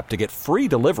the app to get free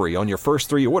delivery on your first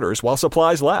 3 orders while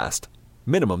supplies last.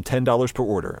 Minimum $10 per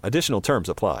order. Additional terms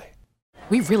apply.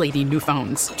 We really need new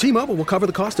phones. T-Mobile will cover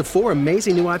the cost of 4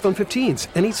 amazing new iPhone 15s,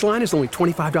 and each line is only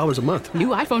 $25 a month. New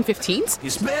iPhone 15s?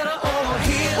 It's better over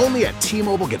here. Only at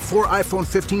T-Mobile, get 4 iPhone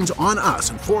 15s on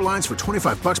us and 4 lines for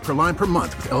 $25 per line per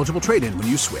month with eligible trade-in when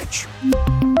you switch.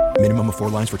 Minimum of 4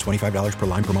 lines for $25 per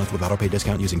line per month with autopay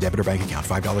discount using debit or bank account.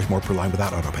 $5 more per line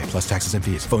without autopay, plus taxes and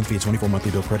fees. Phone fee at 24 monthly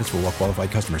bill credits for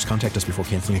well-qualified customers. Contact us before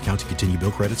canceling account to continue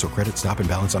bill credits or credit stop and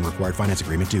balance on required finance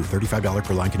agreement due. $35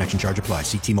 per line connection charge applies.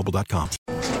 See T-Mobile.com.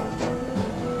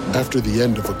 After the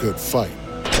end of a good fight,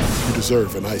 you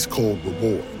deserve an ice-cold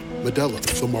reward. Modelo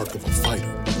is the mark of a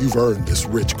fighter. You've earned this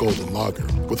rich golden lager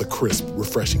with a crisp,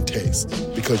 refreshing taste.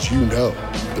 Because you know,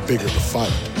 the bigger the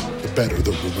fight, the better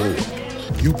the reward.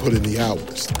 You put in the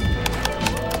hours,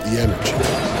 the energy,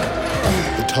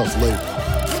 the tough labor.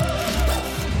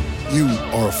 You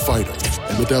are a fighter,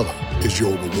 and Modelo is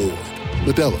your reward.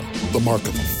 Modelo, the mark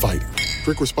of a fighter.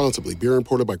 Drink responsibly. Beer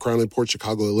imported by Crown Imports,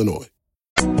 Chicago, Illinois.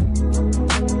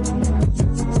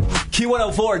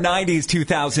 Q104, 90s,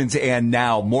 2000s, and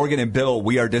now. Morgan and Bill,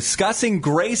 we are discussing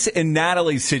Grace and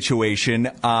Natalie's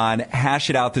situation on Hash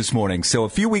It Out this morning. So a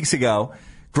few weeks ago,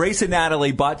 Grace and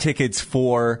Natalie bought tickets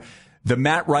for the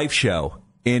Matt Rife Show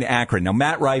in Akron. Now,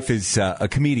 Matt Rife is a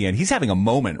comedian. He's having a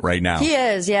moment right now. He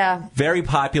is, yeah. Very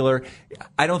popular.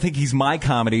 I don't think he's my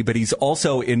comedy, but he's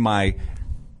also in my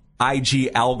IG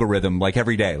algorithm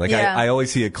every day. I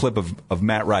always see a clip of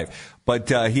Matt Rife. But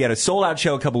he had a sold-out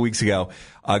show a couple weeks ago.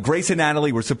 Grace and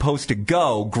Natalie were supposed to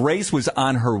go. Grace was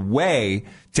on her way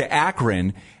to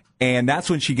Akron, and that's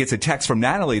when she gets a text from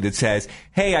Natalie that says,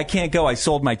 "Hey, I can't go. I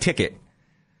sold my ticket."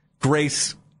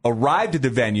 Grace arrived at the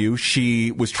venue.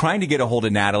 She was trying to get a hold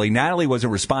of Natalie. Natalie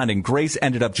wasn't responding. Grace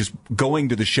ended up just going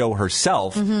to the show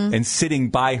herself and sitting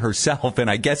by herself, and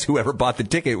I guess whoever bought the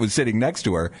ticket was sitting next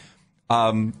to her.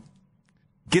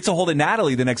 gets a hold of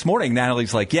Natalie the next morning.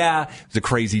 Natalie's like, yeah, it was a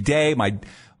crazy day.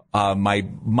 My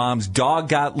mom's dog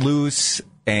got loose,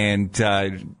 and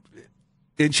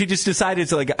she just decided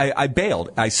to, like, I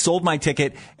bailed. I sold my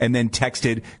ticket and then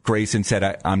texted Grace and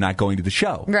said, I'm not going to the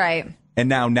show. Right. And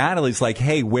now Natalie's like,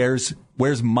 hey, where's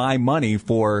my money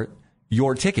for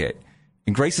your ticket?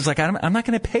 And Grace is like, I'm not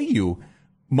going to pay you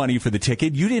money for the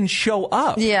ticket. You didn't show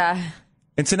up. Yeah.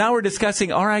 And so now we're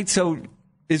discussing, all right, so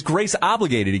is Grace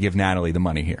obligated to give Natalie the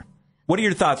money here? What are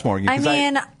your thoughts, Morgan?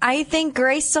 I think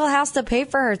Grace still has to pay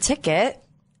for her ticket.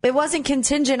 It wasn't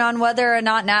contingent on whether or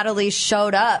not Natalie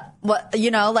showed up.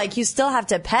 You still have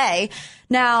to pay.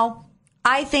 Now,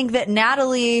 I think that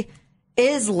Natalie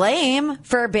is lame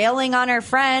for bailing on her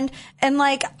friend. And,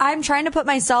 like, I'm trying to put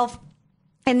myself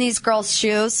in these girls'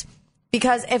 shoes,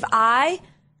 because if I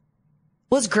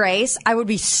was Grace, I would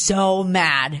be so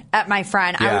mad at my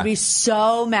friend. Yeah. I would be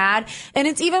so mad. And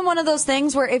it's even one of those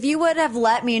things where if you would have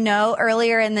let me know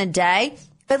earlier in the day,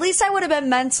 at least I would have been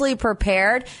mentally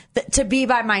prepared to be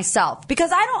by myself,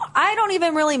 because I don't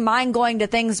even really mind going to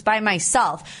things by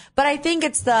myself. But I think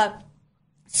it's the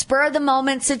spur of the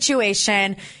moment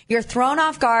situation. You're thrown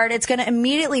off guard. It's going to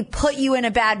immediately put you in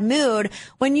a bad mood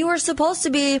when you were supposed to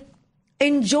be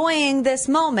enjoying this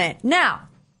moment. Now,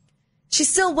 she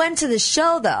still went to the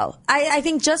show, though. I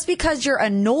think just because you're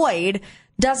annoyed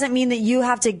doesn't mean that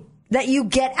you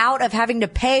get out of having to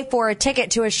pay for a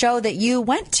ticket to a show that you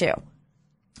went to.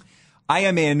 I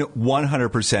am in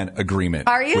 100% agreement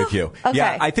with you. Okay.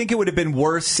 Yeah, I think it would have been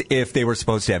worse if they were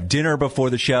supposed to have dinner before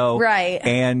the show. Right.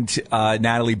 And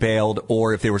Natalie bailed,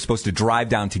 or if they were supposed to drive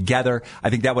down together. I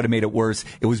think that would have made it worse.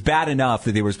 It was bad enough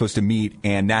that they were supposed to meet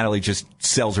and Natalie just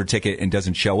sells her ticket and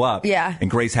doesn't show up. Yeah.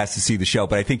 And Grace has to see the show.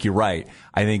 But I think you're right.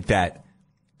 I think that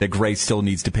Grace still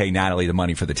needs to pay Natalie the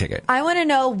money for the ticket. I want to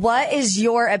know, what is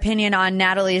your opinion on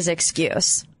Natalie's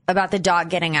excuse about the dog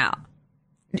getting out?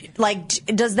 Like,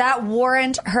 does that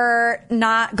warrant her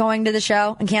not going to the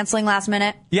show and canceling last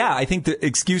minute? Yeah, I think the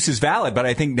excuse is valid, but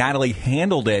I think Natalie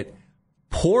handled it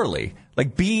poorly.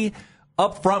 Like, be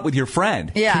upfront with your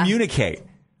friend. Yeah. Communicate.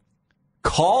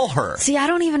 Call her. See, I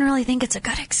don't even really think it's a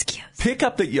good excuse. Pick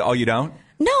up the... Oh, you don't?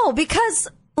 No, because,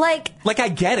 like, I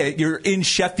get it. You're in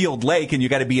Sheffield Lake and you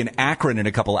got to be in Akron in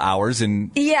a couple of hours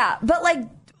and... Yeah, but,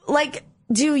 like...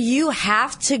 Do you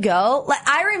have to go? Like,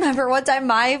 I remember one time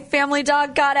my family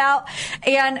dog got out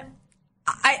and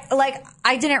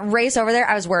I didn't race over there.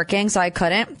 I was working, so I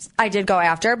couldn't. I did go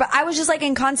after, but I was just like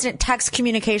in constant text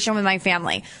communication with my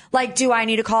family. Like, do I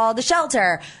need to call the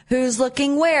shelter? Who's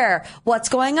looking where? What's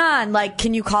going on? Like,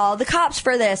 can you call the cops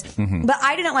for this? Mm-hmm. But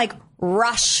I didn't like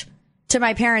rush to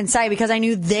my parents' side because I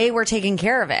knew they were taking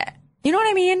care of it. You know what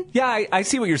I mean? Yeah, I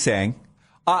see what you're saying.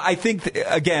 I think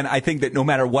that no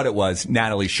matter what it was,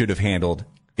 Natalie should have handled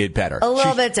it better. A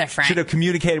little bit different. Should have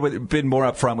communicated been more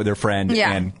upfront with her friend.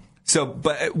 Yeah. And so,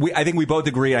 but I think we both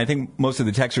agree, and I think most of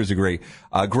the texters agree.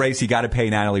 Grace, you got to pay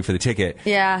Natalie for the ticket.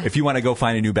 Yeah. If you want to go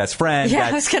find a new best friend, yeah,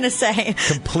 I was going to say,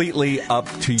 completely up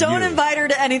to you. Don't invite her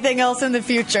to anything else in the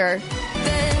future.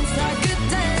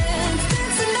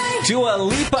 Dua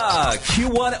Lipa,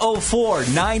 Q104,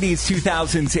 90s,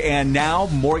 2000s, and now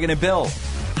Morgan and Bill.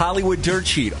 Hollywood Dirt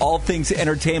Sheet, all things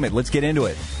entertainment. Let's get into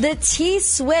it. The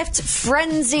T-Swift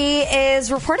frenzy is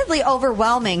reportedly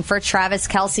overwhelming for Travis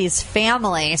Kelce's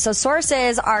family. So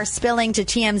sources are spilling to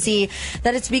TMZ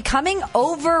that it's becoming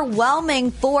overwhelming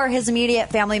for his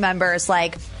immediate family members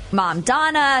like Mom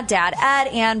Donna, Dad Ed,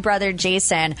 and brother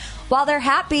Jason. While they're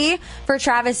happy for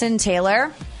Travis and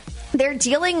Taylor, they're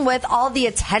dealing with all the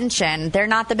attention. They're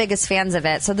not the biggest fans of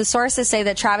it. So the sources say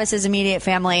that Travis's immediate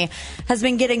family has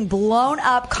been getting blown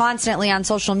up constantly on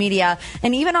social media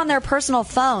and even on their personal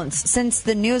phones since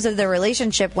the news of their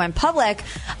relationship went public.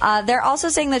 They're also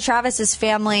saying that Travis's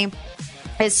family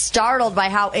is startled by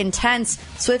how intense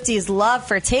Swifties' love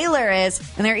for Taylor is,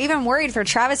 and they're even worried for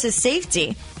Travis's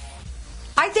safety.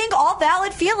 I think all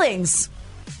valid feelings.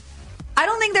 I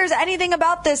don't think there's anything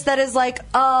about this that is like,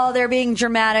 oh, they're being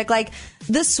dramatic. Like,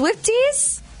 the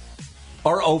Swifties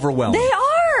are overwhelmed. They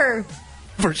are.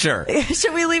 For sure.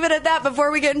 Should we leave it at that before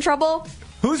we get in trouble?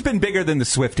 Who's been bigger than the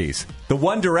Swifties? The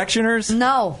One Directioners?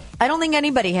 No, I don't think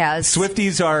anybody has.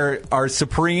 Swifties are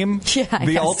supreme? Yeah,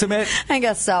 the ultimate? I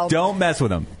guess so. Don't mess with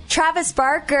them. Travis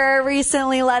Barker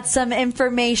recently let some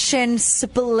information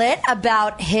split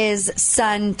about his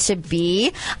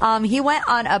son-to-be. He went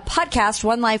on a podcast,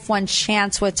 One Life, One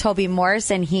Chance, with Toby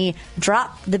Morris, and he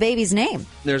dropped the baby's name.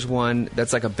 There's one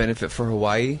that's like a benefit for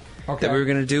Hawaii. Okay. That we were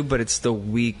going to do, but it's the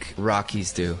week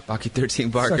Rockies do. Rocky 13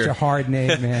 Barker. Such a hard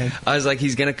name, man. I was like,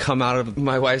 he's going to come out of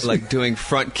my wife's like doing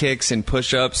front kicks and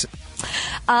push-ups.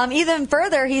 Even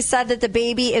further, he said that the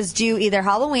baby is due either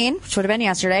Halloween, which would have been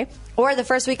yesterday, or the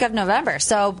first week of November.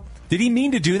 So, did he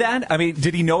mean to do that? I mean,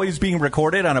 did he know he was being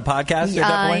recorded on a podcast at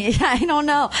that point? Yeah, I don't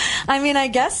know. I mean, I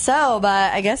guess so,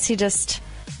 but I guess he just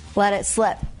let it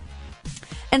slip.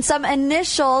 And some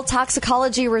initial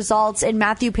toxicology results in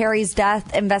Matthew Perry's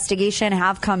death investigation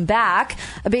have come back.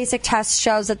 A basic test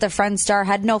shows that the Friend star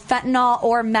had no fentanyl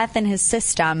or meth in his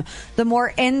system. The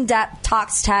more in-depth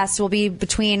tox test will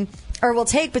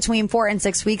take between 4 and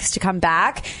 6 weeks to come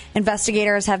back.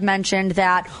 Investigators have mentioned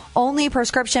that only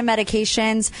prescription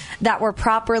medications that were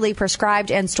properly prescribed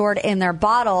and stored in their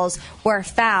bottles were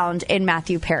found in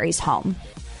Matthew Perry's home.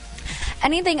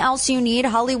 Anything else you need,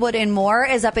 Hollywood and more,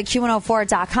 is up at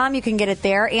Q104.com. You can get it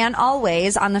there and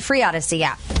always on the free Odyssey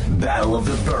app. Battle of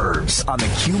the Burbs on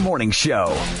the Q Morning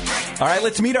Show. All right,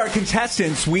 let's meet our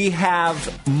contestants. We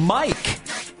have Mike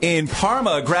in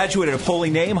Parma, a graduate of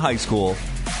Holy Name High School.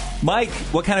 Mike,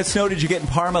 what kind of snow did you get in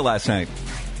Parma last night?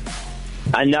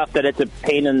 Enough that it's a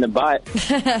pain in the butt.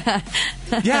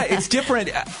 Yeah, it's different.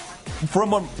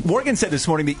 From what Morgan said this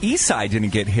morning, the east side didn't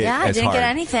get hit as hard. Yeah, didn't get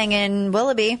anything in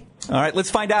Willoughby. All right, let's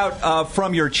find out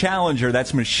from your challenger.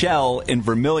 That's Michelle in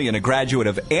Vermillion, a graduate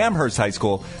of Amherst High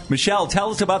School. Michelle, tell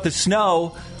us about the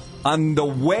snow on the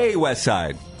way west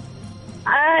side.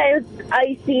 It was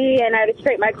icy, and I had to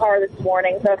scrape my car this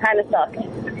morning, so it kind of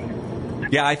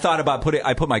sucked. Yeah, I thought about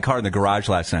I put my car in the garage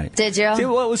last night. Did you? See,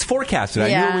 well, it was forecasted.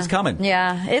 Yeah. I knew it was coming.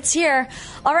 Yeah, it's here.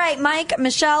 All right, Mike,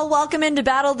 Michelle, welcome into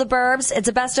Battle of the Burbs. It's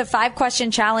a best of 5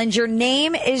 question challenge. Your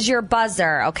name is your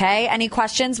buzzer, okay? Any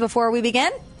questions before we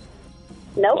begin?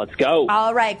 Nope. Let's go.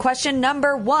 All right, question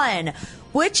number 1.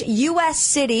 Which U.S.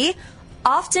 city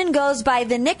often goes by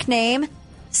the nickname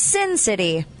Sin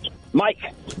City? Mike.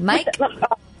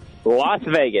 Las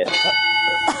Vegas.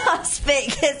 Las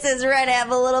Vegas is right. I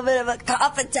have a little bit of a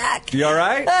cough attack. You all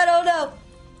right? I don't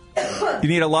know. You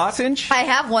need a lozenge? I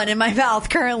have one in my mouth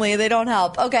currently. They don't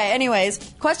help. Okay,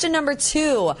 anyways. Question number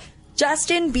 2.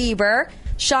 Justin Bieber,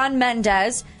 Shawn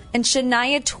Mendes, and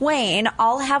Shania Twain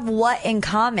all have what in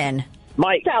common?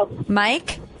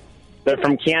 Mike? They're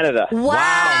from Canada.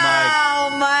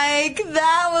 Wow, Mike.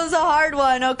 That was a hard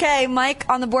one. Okay, Mike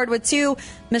on the board with 2.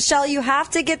 Michelle, you have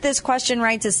to get this question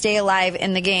right to stay alive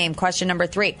in the game. Question number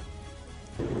 3.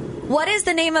 What is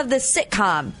the name of the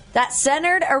sitcom that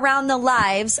centered around the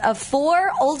lives of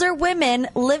 4 older women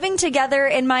living together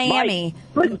in Miami?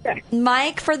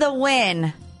 Mike for the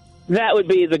win. That would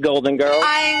be the Golden Girls.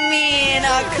 I mean,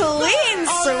 a clean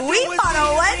sweep on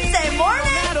a Wednesday morning.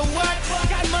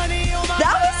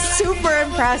 That was super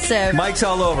impressive. Mike's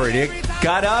all over it. He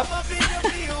got up.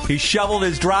 He shoveled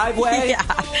his driveway. Yeah.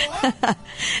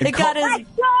 It got his...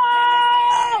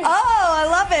 Oh, I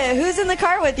love it. Who's in the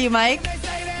car with you, Mike?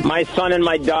 My son and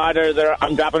my daughter.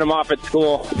 I'm dropping them off at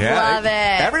school. Yeah. Love it.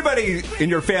 Everybody in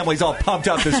your family's all pumped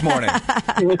up this morning.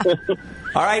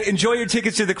 All right, enjoy your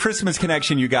tickets to the Christmas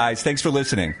Connection, you guys. Thanks for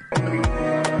listening.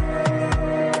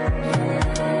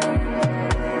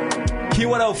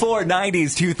 Q104,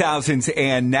 90s, 2000s,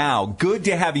 and now. Good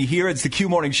to have you here. It's the Q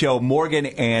Morning Show, Morgan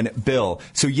and Bill.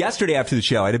 So yesterday after the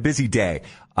show, I had a busy day.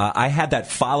 I had that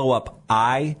follow-up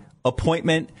eye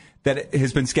appointment that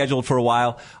has been scheduled for a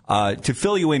while. To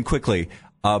fill you in quickly,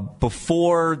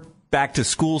 before back to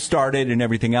school started and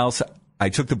everything else, I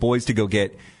took the boys to go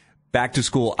get back to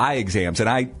school eye exams, and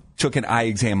I took an eye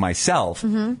exam myself,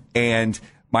 and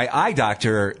my eye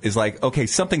doctor is like, okay,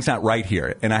 something's not right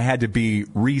here. And I had to be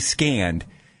re-scanned.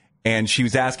 And she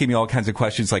was asking me all kinds of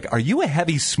questions like, are you a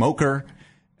heavy smoker?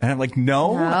 And I'm like,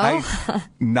 no. I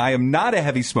am not a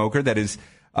heavy smoker. That's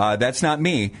not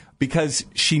me. Because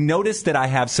she noticed that I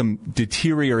have some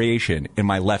deterioration in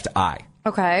my left eye.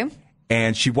 Okay.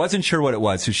 And she wasn't sure what it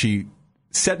was. So she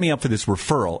set me up for this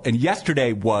referral. And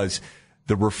yesterday was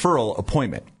the referral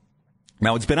appointment.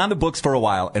 Now, it's been on the books for a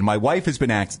while, and my wife has been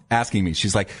asking me,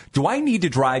 she's like, do I need to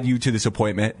drive you to this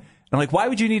appointment? And I'm like, why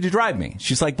would you need to drive me?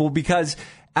 She's like, well, because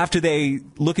after they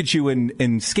look at you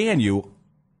and scan you,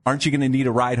 aren't you going to need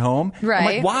a ride home?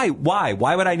 Right. I'm like, why?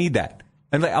 Why would I need that?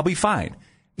 I'm like, I'll be fine.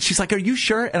 She's like, are you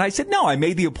sure? And I said, no, I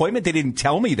made the appointment. They didn't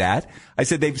tell me that. I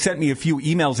said, they've sent me a few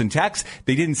emails and texts.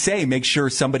 They didn't say, make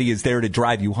sure somebody is there to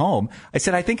drive you home. I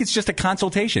said, I think it's just a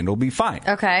consultation. It'll be fine.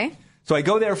 Okay. So I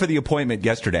go there for the appointment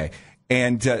yesterday.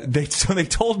 And they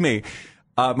told me,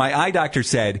 my eye doctor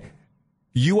said,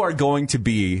 you are going to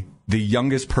be the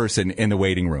youngest person in the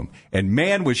waiting room. And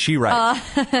man, was she right.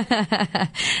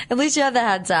 At least you had the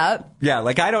heads up. Yeah,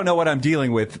 like I don't know what I'm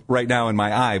dealing with right now in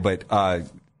my eye, but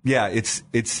yeah,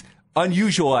 it's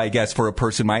unusual, I guess, for a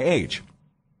person my age.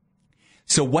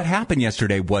 So what happened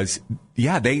yesterday was,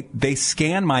 they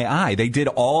scanned my eye. They did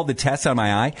all the tests on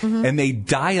my eye, and they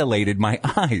dilated my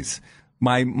eyes,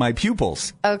 my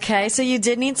pupils. Okay, so you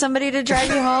did need somebody to drive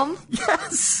you home?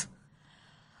 Yes.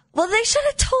 Well, they should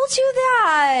have told you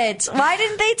that. Why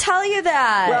didn't they tell you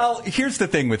that? Well, here's the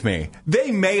thing with me.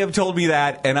 They may have told me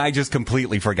that, and I just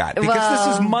completely forgot. Because this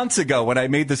was months ago when I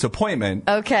made this appointment.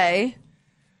 Okay.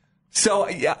 So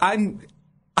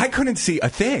I couldn't see a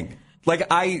thing. Like,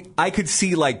 I could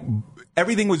see, like,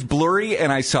 everything was blurry,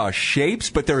 and I saw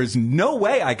shapes, but there is no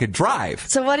way I could drive.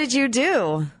 So what did you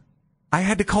do? I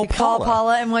had to call Paula. Call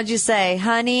Paula, and what'd you say?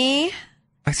 Honey?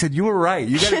 I said, you were right.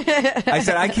 I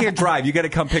said, I can't drive. You got to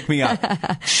come pick me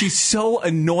up. She's so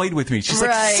annoyed with me. She's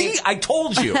like, see, I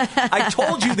told you. I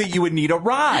told you that you would need a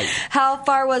ride. How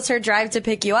far was her drive to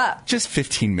pick you up? Just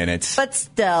 15 minutes. But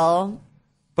still.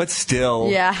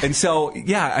 Yeah. And so,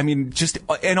 I mean,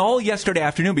 and all yesterday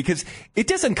afternoon, because it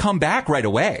doesn't come back right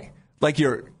away. Like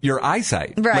your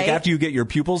eyesight. Right. Like after you get your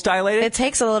pupils dilated. It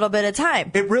takes a little bit of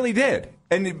time. It really did.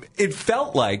 And it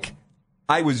felt like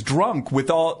I was drunk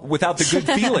without the good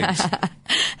feelings,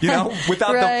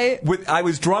 I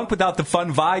was drunk without the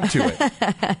fun vibe to it.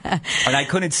 And I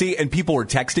couldn't see, and people were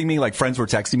texting me, like friends were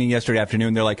texting me yesterday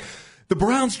afternoon. They're like, the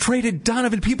Browns traded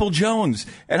Donovan Peoples-Jones.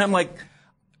 And I'm like,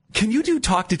 can you do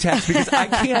talk to text? Because I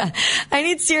can't. I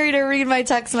need Siri to read my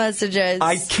text messages.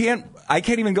 I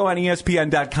can't even go on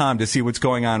ESPN.com to see what's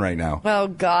going on right now. Oh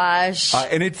gosh.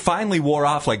 And it finally wore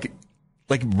off like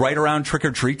right around trick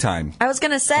or treat time. I was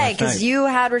going to say, because you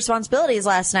had responsibilities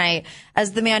last night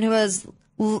as the man who was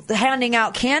handing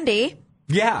out candy.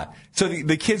 Yeah. So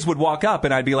the kids would walk up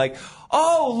and I'd be like,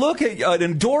 oh, look at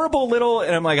an adorable little,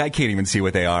 and I'm like, I can't even see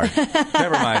what they are.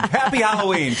 Never mind. Happy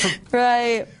Halloween.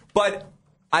 Right. But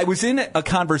I was in a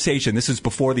conversation. This is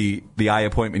before the eye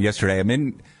appointment yesterday. I'm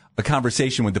in a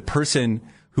conversation with the person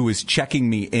who is checking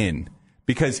me in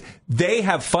because they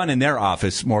have fun in their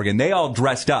office, Morgan. They all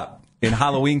dressed up in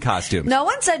Halloween costumes. No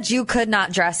one said you could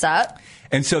not dress up.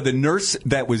 And so the nurse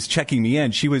that was checking me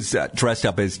in, she was dressed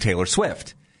up as Taylor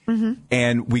Swift. Mm-hmm.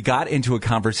 And we got into a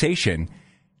conversation,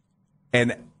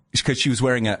 and because she was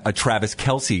wearing a Travis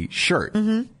Kelce shirt.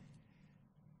 Mm-hmm.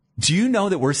 Do you know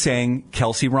that we're saying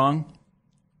Kelce wrong?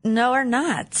 No, we're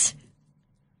not.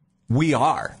 We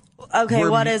are. Okay,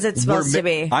 what is it supposed to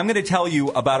be? I'm going to tell you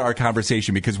about our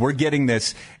conversation because we're getting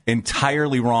this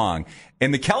entirely wrong.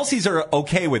 And the Kelces are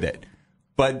okay with it.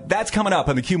 But that's coming up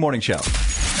on the Q Morning Show.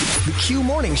 The Q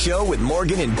Morning Show with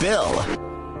Morgan and Bill.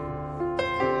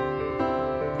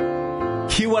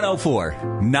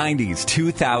 Q104, 90s,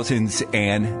 2000s,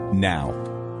 and now.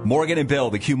 Morgan and Bill,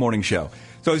 the Q Morning Show.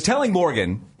 So I was telling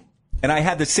Morgan, and I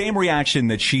had the same reaction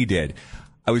that she did.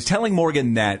 I was telling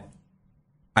Morgan that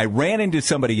I ran into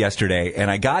somebody yesterday,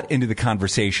 and I got into the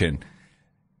conversation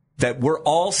that we're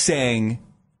all saying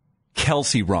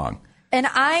Kelce wrong. And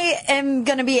I am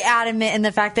going to be adamant in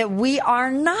the fact that we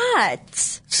are not.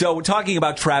 So we're talking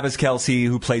about Travis Kelce,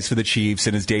 who plays for the Chiefs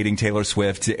and is dating Taylor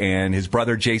Swift, and his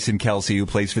brother Jason Kelce, who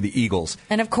plays for the Eagles.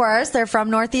 And of course, they're from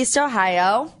Northeast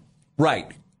Ohio. Right.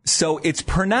 So it's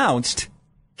pronounced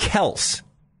Kelce.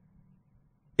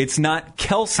 It's not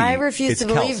Kelce. I refuse to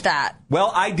believe that.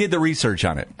 Well, I did the research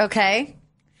on it. Okay.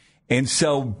 And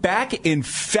so back in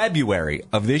February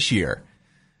of this year,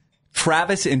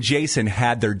 Travis and Jason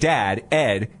had their dad,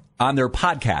 Ed, on their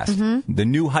podcast, the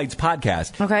New Heights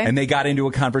podcast. Okay. And they got into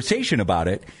a conversation about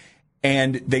it.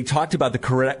 And they talked about the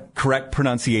correct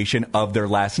pronunciation of their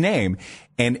last name.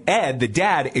 And Ed, the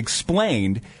dad,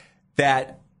 explained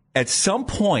that at some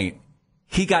point,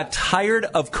 he got tired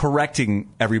of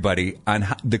correcting everybody on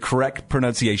the correct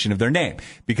pronunciation of their name.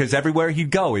 Because everywhere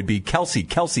he'd go, it'd be Kelce,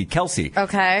 Kelce, Kelce.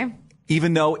 Okay.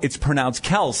 Even though it's pronounced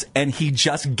Kelce, and he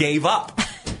just gave up.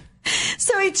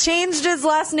 So he changed his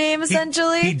last name,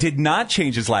 essentially? He did not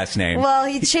change his last name. Well,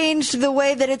 he changed the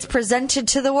way that it's presented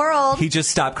to the world. He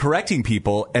just stopped correcting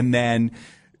people, and then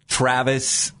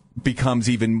Travis becomes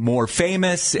even more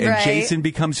famous, and Jason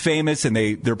becomes famous, and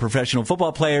they're professional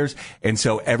football players, and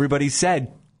so everybody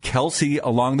said Kelce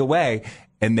along the way,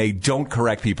 and they don't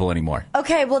correct people anymore.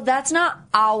 Okay, well, that's not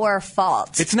our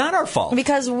fault. It's not our fault.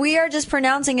 Because we are just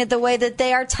pronouncing it the way that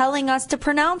they are telling us to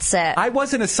pronounce it. I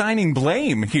wasn't assigning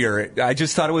blame here. I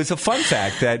just thought it was a fun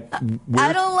fact that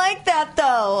I don't like that,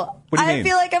 though. What do you mean? I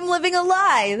feel like I'm living a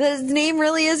lie. His name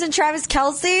really isn't Travis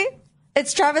Kelce.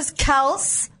 It's Travis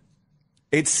Kelce.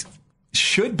 It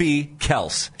should be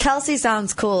Kelce. Kelce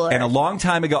sounds cooler. And a long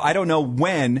time ago, I don't know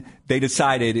when they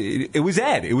decided, it was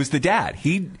Ed. It was the dad.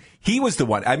 He was the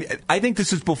one. I think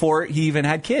this was before he even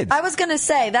had kids. I was going to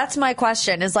say, that's my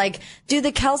question, is like, do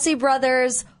the Kelce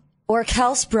brothers or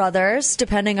Kelce brothers,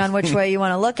 depending on which way you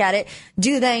want to look at it,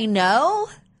 do they know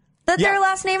that their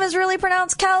last name is really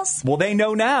pronounced Kelce? Well, they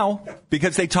know now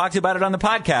because they talked about it on the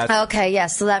podcast. Okay,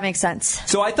 yes, so that makes sense.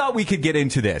 So I thought we could get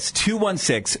into this.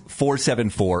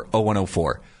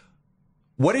 216-474-0104.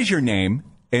 What is your name?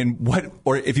 And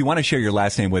or if you want to share your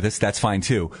last name with us, that's fine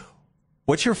too.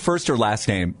 What's your first or last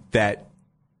name that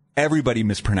everybody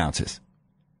mispronounces?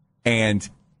 And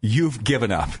you've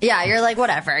given up. Yeah, you're like,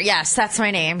 whatever. Yes, that's my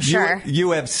name. Sure.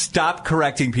 You have stopped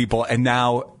correcting people, and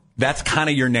now that's kind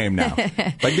of your name now.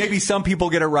 Like maybe some people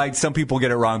get it right, some people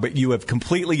get it wrong, but you have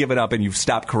completely given up and you've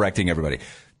stopped correcting everybody.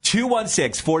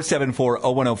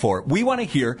 216-474-0104. We want to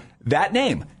hear that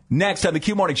name. Next on the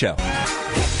Q Morning Show.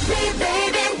 Hit me,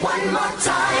 baby, one more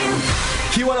time.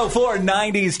 Q104,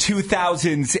 90s,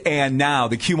 2000s, and now.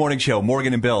 The Q Morning Show,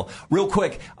 Morgan and Bill. Real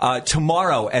quick,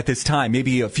 tomorrow at this time,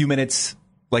 maybe a few minutes,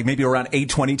 like maybe around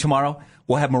 8:20 tomorrow,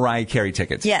 we'll have Mariah Carey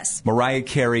tickets. Yes. Mariah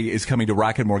Carey is coming to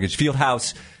Rocket Mortgage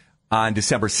Fieldhouse on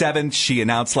December 7th. She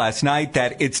announced last night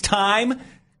that it's time.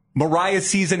 Mariah's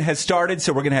season has started,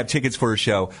 so we're going to have tickets for her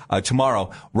show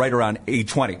tomorrow, right around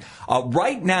 8:20.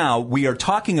 Right now, we are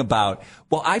talking about,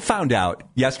 well, I found out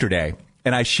yesterday,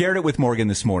 and I shared it with Morgan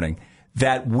this morning,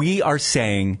 that we are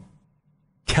saying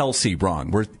Kelce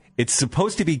wrong. It's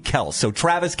supposed to be Kelce. So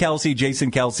Travis Kelce,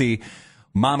 Jason Kelce,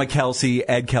 Mama Kelce,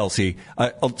 Ed Kelce.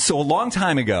 So a long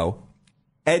time ago,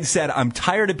 Ed said, I'm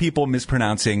tired of people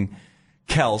mispronouncing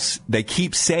Kelce. They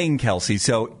keep saying Kelce,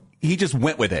 so he just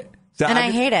went with it. So and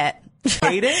I hate it.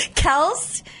 Hate it?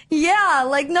 Kelce? Yeah,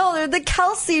 like, no, they're the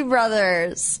Kelce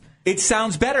brothers. It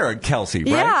sounds better, Kelce, right?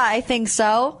 Yeah, I think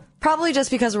so. Probably just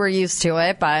because we're used to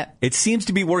it, but... It seems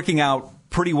to be working out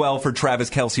pretty well for Travis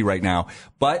Kelce right now,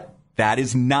 but that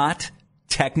is not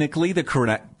technically the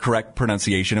correct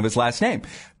pronunciation of his last name.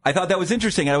 I thought that was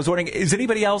interesting, and I was wondering, is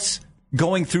anybody else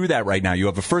going through that right now? You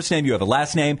have a first name, you have a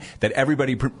last name that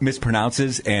everybody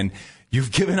mispronounces, and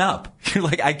you've given up. You're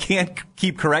like, I can't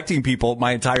keep correcting people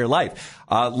my entire life.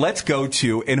 Let's go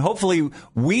to, and hopefully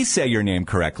we say your name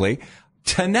correctly,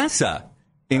 Tanessa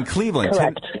in Cleveland.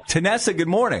 Correct. Tanessa, good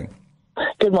morning.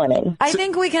 Good morning. I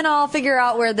think we can all figure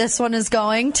out where this one is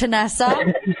going.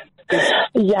 Tanessa.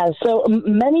 Yeah, so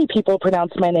many people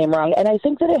pronounce my name wrong, and I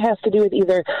think that it has to do with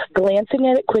either glancing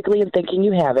at it quickly and thinking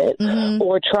you have it,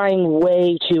 or trying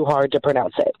way too hard to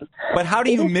pronounce it. But how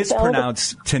do you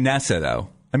mispronounce Tanessa, though?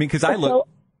 I mean, because I look...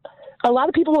 A lot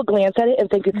of people will glance at it and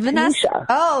think it's Tanisha.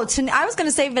 Oh, I was going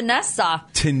to say Vanessa.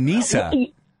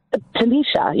 Tanisha.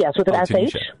 Tanisha, yes, with an Tanisha.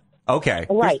 SH. Okay.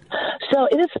 Right. So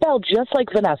it is spelled just like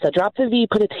Vanessa. Drop the V,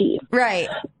 put a T. Right.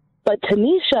 But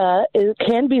Tanisha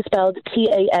can be spelled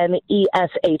Tanesha.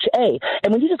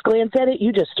 And when you just glance at it,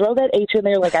 you just throw that H in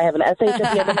there like I have an SH at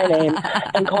the end of my name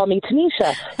and call me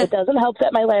Tanisha. It doesn't help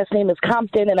that my last name is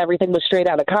Compton and everything was straight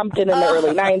out of Compton in the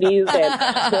early 90s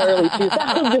and the early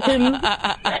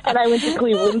 2000s. And I went to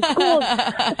Cleveland schools.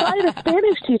 So I had a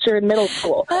Spanish teacher in middle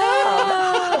school.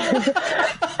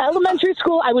 Elementary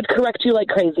school, I would correct you like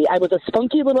crazy. I was a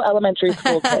spunky little elementary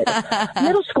school kid.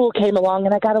 Middle school came along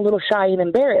and I got a little shy and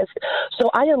embarrassed. So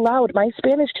I allowed my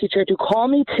Spanish teacher to call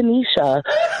me Tanisha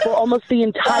for almost the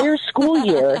entire school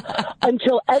year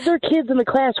until other kids in the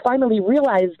class finally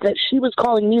realized that she was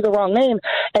calling me the wrong name,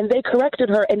 and they corrected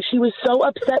her, and she was so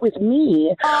upset with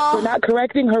me for not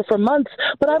correcting her for months.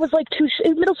 But I was like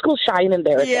middle school shy and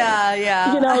embarrassing.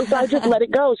 Yeah. You know, so I just let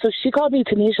it go. So she called me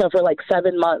Tanisha for like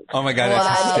 7 months. Oh, my God,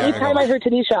 that's hysterical. Every time I heard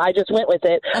Tanisha, I just went with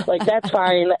it. Like, that's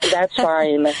fine.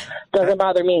 Doesn't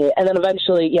bother me. And then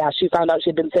eventually, she found out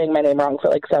she'd been saying my name wrong for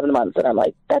like 7 months, and I'm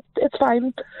like, it's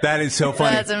fine. That is so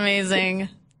funny. That's amazing.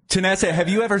 Tanessa, have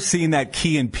you ever seen that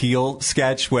Key and Peele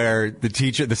sketch where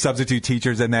the substitute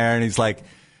teacher's in there and he's like,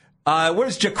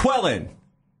 where's Jaqueline?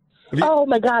 Oh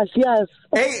my gosh, yes.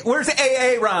 Hey, where's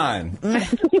AA Ron?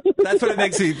 That's what it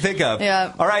makes me think of.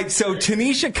 Yeah. All right, so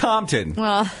Tanisha Compton.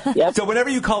 Well, So whenever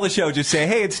you call the show, just say,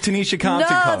 hey, it's Tanisha Compton.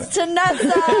 No, it's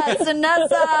Tanessa. It's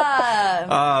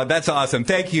Tanessa. That's awesome.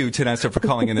 Thank you, Tanessa, for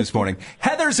calling in this morning.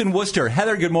 Heather's in Worcester.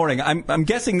 Heather, good morning. I'm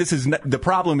guessing the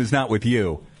problem is not with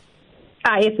you.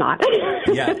 It's not.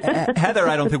 Yeah, Heather,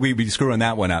 I don't think we'd be screwing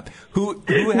that one up. Who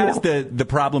has the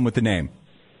problem with the name?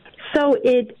 So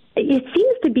it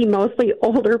seems to be mostly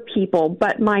older people,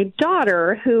 but my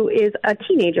daughter, who is a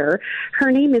teenager,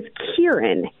 her name is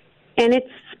Kieran, and it's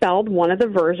spelled one of the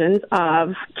versions of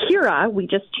Kira. We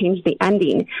just changed the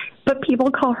ending, but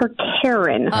people call her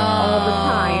Karen all the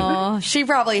time. She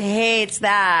probably hates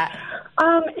that.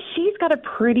 She's got a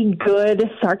pretty good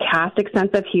sarcastic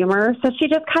sense of humor, so she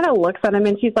just kind of looks at him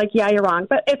and she's like, yeah, you're wrong,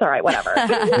 but it's all right, whatever.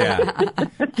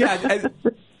 Yeah.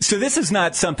 So this is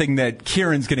not something that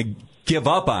Kieran's going to give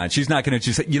up on. She's not going to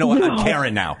just say, you know what, I'm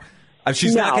Karen now.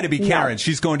 She's not going to be Karen. No.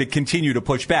 She's going to continue to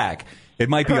push back. It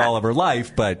might be all of her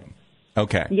life, but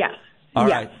okay. Yes. All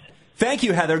right. Thank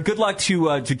you, Heather. Good luck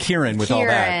to Kieran with all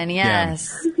that. Kieran,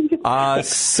 yes.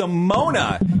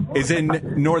 Simona is in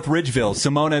North Ridgeville.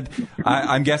 Simona,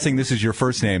 I'm guessing this is your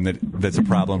first name that's a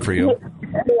problem for you.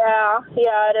 Yeah,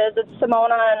 it is. It's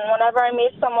Simona, and whenever I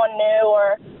meet someone new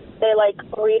or they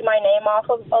read my name off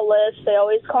of a list, they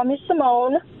always call me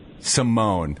Simone.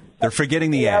 Simone. They're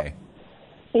forgetting the A.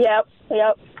 Yep.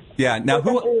 Yeah. Now,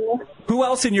 who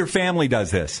else in your family does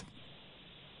this?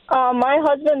 My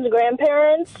husband's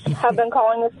grandparents have been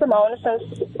calling us Simone since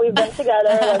we've been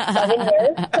together 7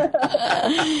 years.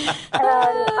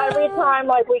 And every time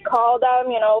we call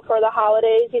them, for the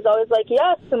holidays, he's always like,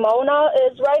 yes, Simona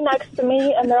is right next to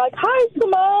me. And they're like, hi,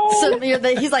 Simone.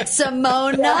 He's like,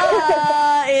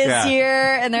 Simona is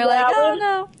here. And they're like, oh,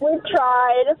 no. We've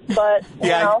tried, but,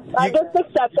 I just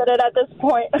accepted it at this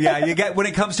point. Yeah, when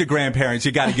it comes to grandparents,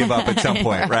 you got to give up at some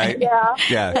point, right? Yeah,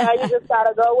 you just got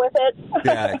to go with it.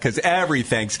 Yeah, because every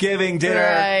Thanksgiving dinner.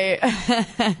 Right.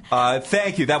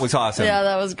 Thank you. That was awesome. Yeah,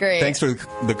 that was great. Thanks for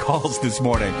the calls this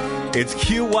morning. It's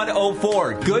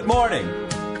Q104. Good morning.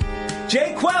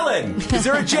 Jay Quellen. Is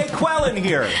there a Jay Quellen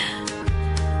here?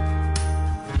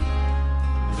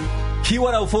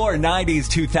 Q104, 90s,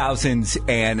 2000s,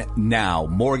 and now.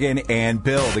 Morgan and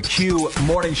Bill, the Q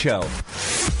Morning Show.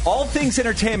 All things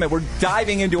entertainment. We're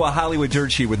diving into a Hollywood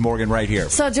dirt sheet with Morgan right here.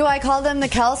 So do I call them the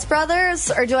Kelce brothers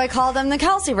or do I call them the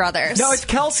Kelce brothers? No, it's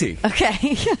Kelce.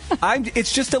 Okay.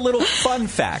 It's just a little fun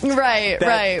fact.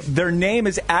 Right. Their name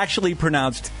is actually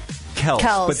pronounced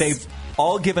Kelce. But they've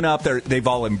all given up. They've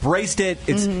all embraced it.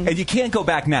 And you can't go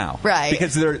back now. Right.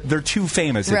 Because they're too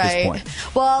famous at this point.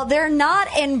 Well, they're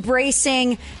not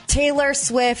embracing Taylor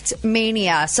Swift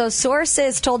mania. So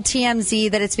sources told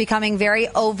TMZ that it's becoming very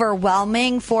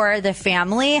overwhelming for the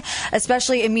family,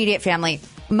 especially immediate family.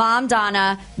 Mom,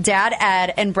 Donna, Dad,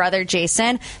 Ed, and brother,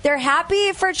 Jason. They're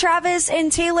happy for Travis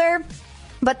and Taylor,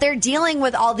 but they're dealing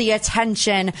with all the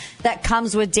attention that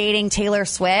comes with dating Taylor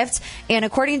Swift. And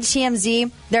according to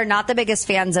TMZ, they're not the biggest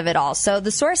fans of it all. So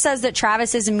the source says that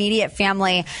Travis's immediate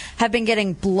family have been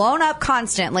getting blown up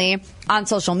constantly on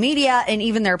social media and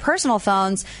even their personal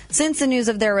phones since the news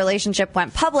of their relationship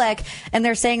went public. And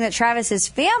they're saying that Travis's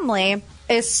family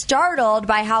is startled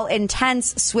by how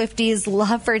intense Swifties'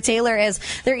 love for Taylor is.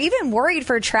 They're even worried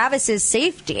for Travis's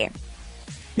safety.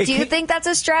 Do you think that's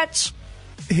a stretch?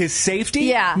 His safety?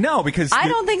 Yeah. No, because I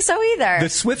don't think so either. The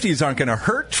Swifties aren't going to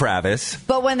hurt Travis.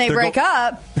 But when they break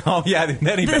up... Oh, yeah,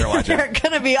 then he better watch it. They're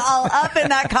going to be all up in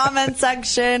that comment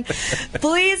section.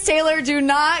 Please, Taylor, do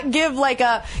not give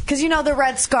because the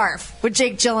red scarf with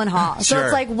Jake Gyllenhaal. So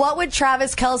it's what would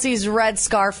Travis Kelce's red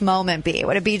scarf moment be?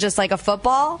 Would it be just like a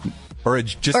football? Or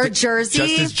just jersey?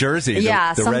 Just his jersey.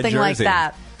 Yeah, the something red jersey. like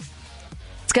that.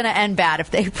 It's going to end bad if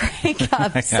they break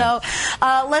up. Yeah. So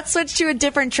let's switch to a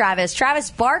different Travis. Travis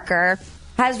Barker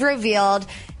has revealed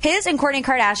his and Kourtney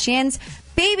Kardashian's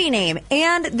baby name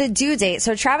and the due date.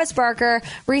 So Travis Barker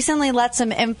recently let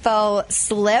some info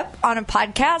slip on a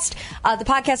podcast. The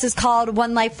podcast is called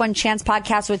One Life, One Chance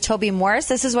Podcast with Toby Morris.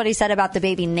 This is what he said about the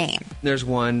baby name. There's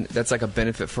one that's a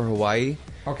benefit for Hawaii.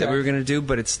 Okay. That we were going to do,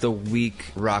 but it's the week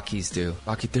Rockies do.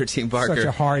 Rocky 13 Barker. Such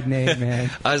a hard name, man.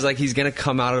 I was like, he's going to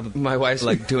come out of my wife's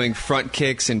doing front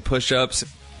kicks and push-ups.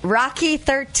 Rocky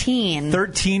 13.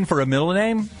 13 for a middle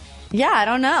name? Yeah, I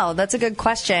don't know. That's a good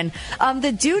question.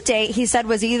 The due date, he said,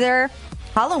 was either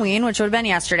Halloween, which would have been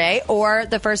yesterday, or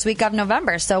the first week of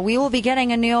November. So we will be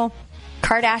getting a new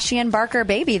Kardashian Barker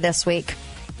baby this week.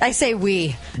 I say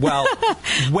we. Well,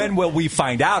 when will we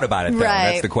find out about it, though?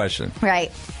 Right. That's the question.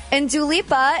 Right. And Dua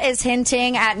Lipa is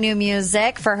hinting at new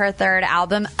music for her third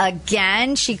album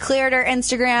again. She cleared her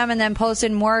Instagram and then posted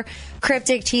more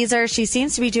cryptic teasers. She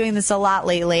seems to be doing this a lot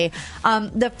lately.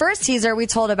 The first teaser we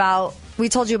told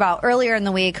you about earlier in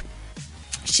the week,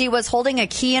 she was holding a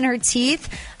key in her teeth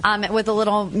with a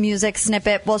little music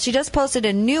snippet. Well, she just posted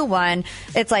a new one.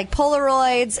 It's like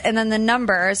Polaroids and then the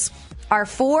numbers are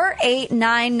 4, 8,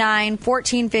 9, 9,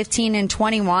 14, 15, and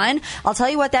 21. I'll tell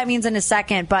you what that means in a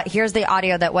second, but here's the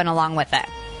audio that went along with it.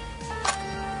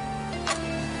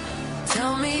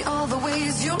 Tell me all the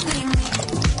ways you need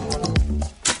me.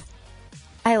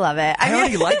 I love it. I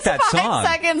already like that song. 5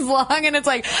 seconds long, and it's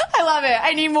like, I love it.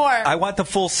 I need more. I want the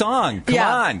full song. Come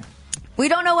on. We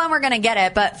don't know when we're going to get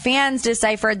it, but fans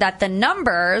deciphered that the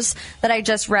numbers that I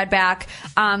just read back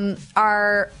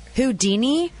are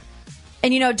Houdini.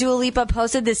 And, Dua Lipa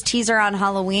posted this teaser on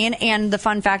Halloween, and the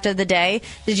fun fact of the day,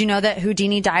 did you know that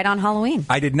Houdini died on Halloween?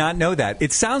 I did not know that.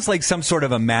 It sounds like some sort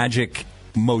of a magic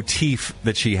motif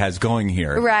that she has going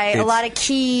here. Right. A lot of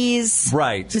keys.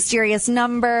 Right. Mysterious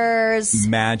numbers.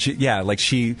 Magic. Yeah. Like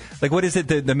what is it?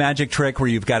 The magic trick where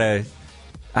you've got to,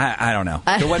 I don't know.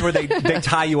 The one where they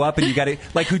tie you up and you got to,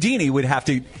 like Houdini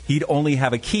he'd only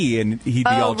have a key and he'd be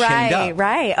all chained up.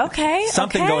 Right. Okay.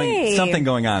 Something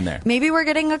going on there. Maybe we're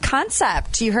getting a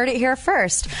concept. You heard it here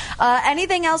first.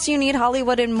 Anything else you need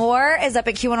Hollywood and more is up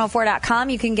at Q104.com.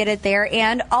 You can get it there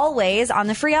and always on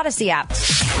the free Odyssey app.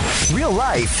 Real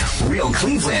life, real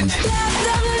Cleveland.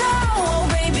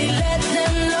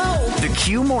 The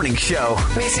Q Morning Show.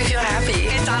 Makes me feel happy.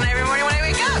 It's on every morning when I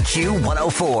wake up.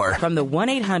 Q104. From the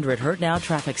 1-800-HURT-NOW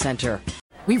traffic center.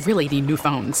 We really need new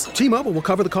phones. T-Mobile will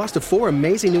cover the cost of 4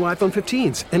 amazing new iPhone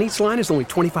 15s, and each line is only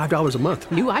 $25 a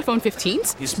month. New iPhone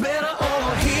 15s? It's better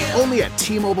over here. Only at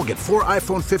T-Mobile, get 4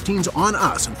 iPhone 15s on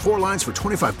us and 4 lines for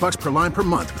 $25 per line per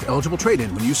month with eligible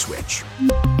trade-in when you switch.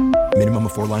 Minimum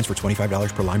of 4 lines for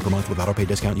 $25 per line per month with autopay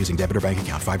discount using debit or bank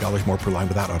account. $5 more per line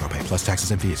without autopay, plus taxes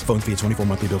and fees. Phone fee at 24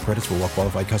 monthly bill credits for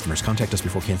well-qualified customers. Contact us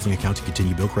before canceling account to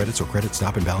continue bill credits or credit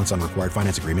stop and balance on required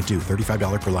finance agreement due.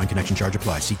 $35 per line connection charge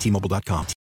applies. See T-Mobile.com.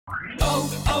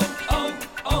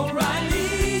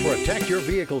 O'Reilly. Protect your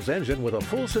vehicle's engine with a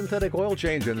full synthetic oil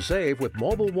change and save with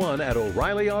Mobile One at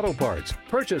O'Reilly Auto Parts.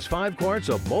 Purchase 5 quarts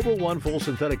of Mobile One full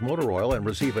synthetic motor oil and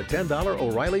receive a $10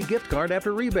 O'Reilly gift card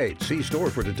after rebate. See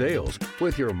store for details.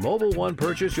 With your Mobile One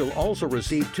purchase, you'll also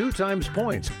receive 2 times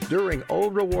points during O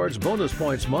Rewards Bonus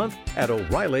Points Month at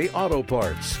O'Reilly Auto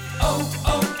Parts.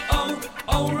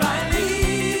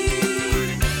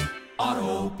 O'Reilly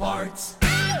Auto Parts.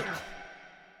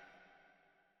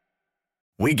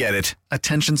 We get it.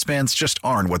 Attention spans just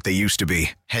aren't what they used to be.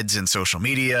 Heads in social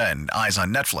media and eyes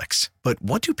on Netflix. But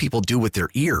what do people do with their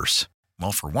ears?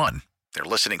 Well, for one, they're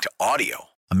listening to audio.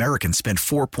 Americans spend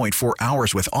 4.4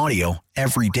 hours with audio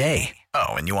every day. Oh,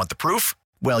 and you want the proof?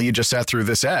 Well, you just sat through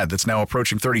this ad that's now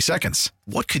approaching 30 seconds.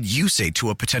 What could you say to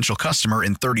a potential customer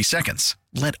in 30 seconds?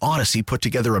 Let Odyssey put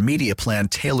together a media plan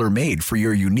tailor-made for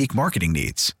your unique marketing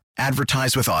needs.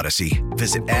 Advertise with Odyssey.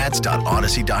 Visit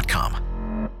ads.odyssey.com.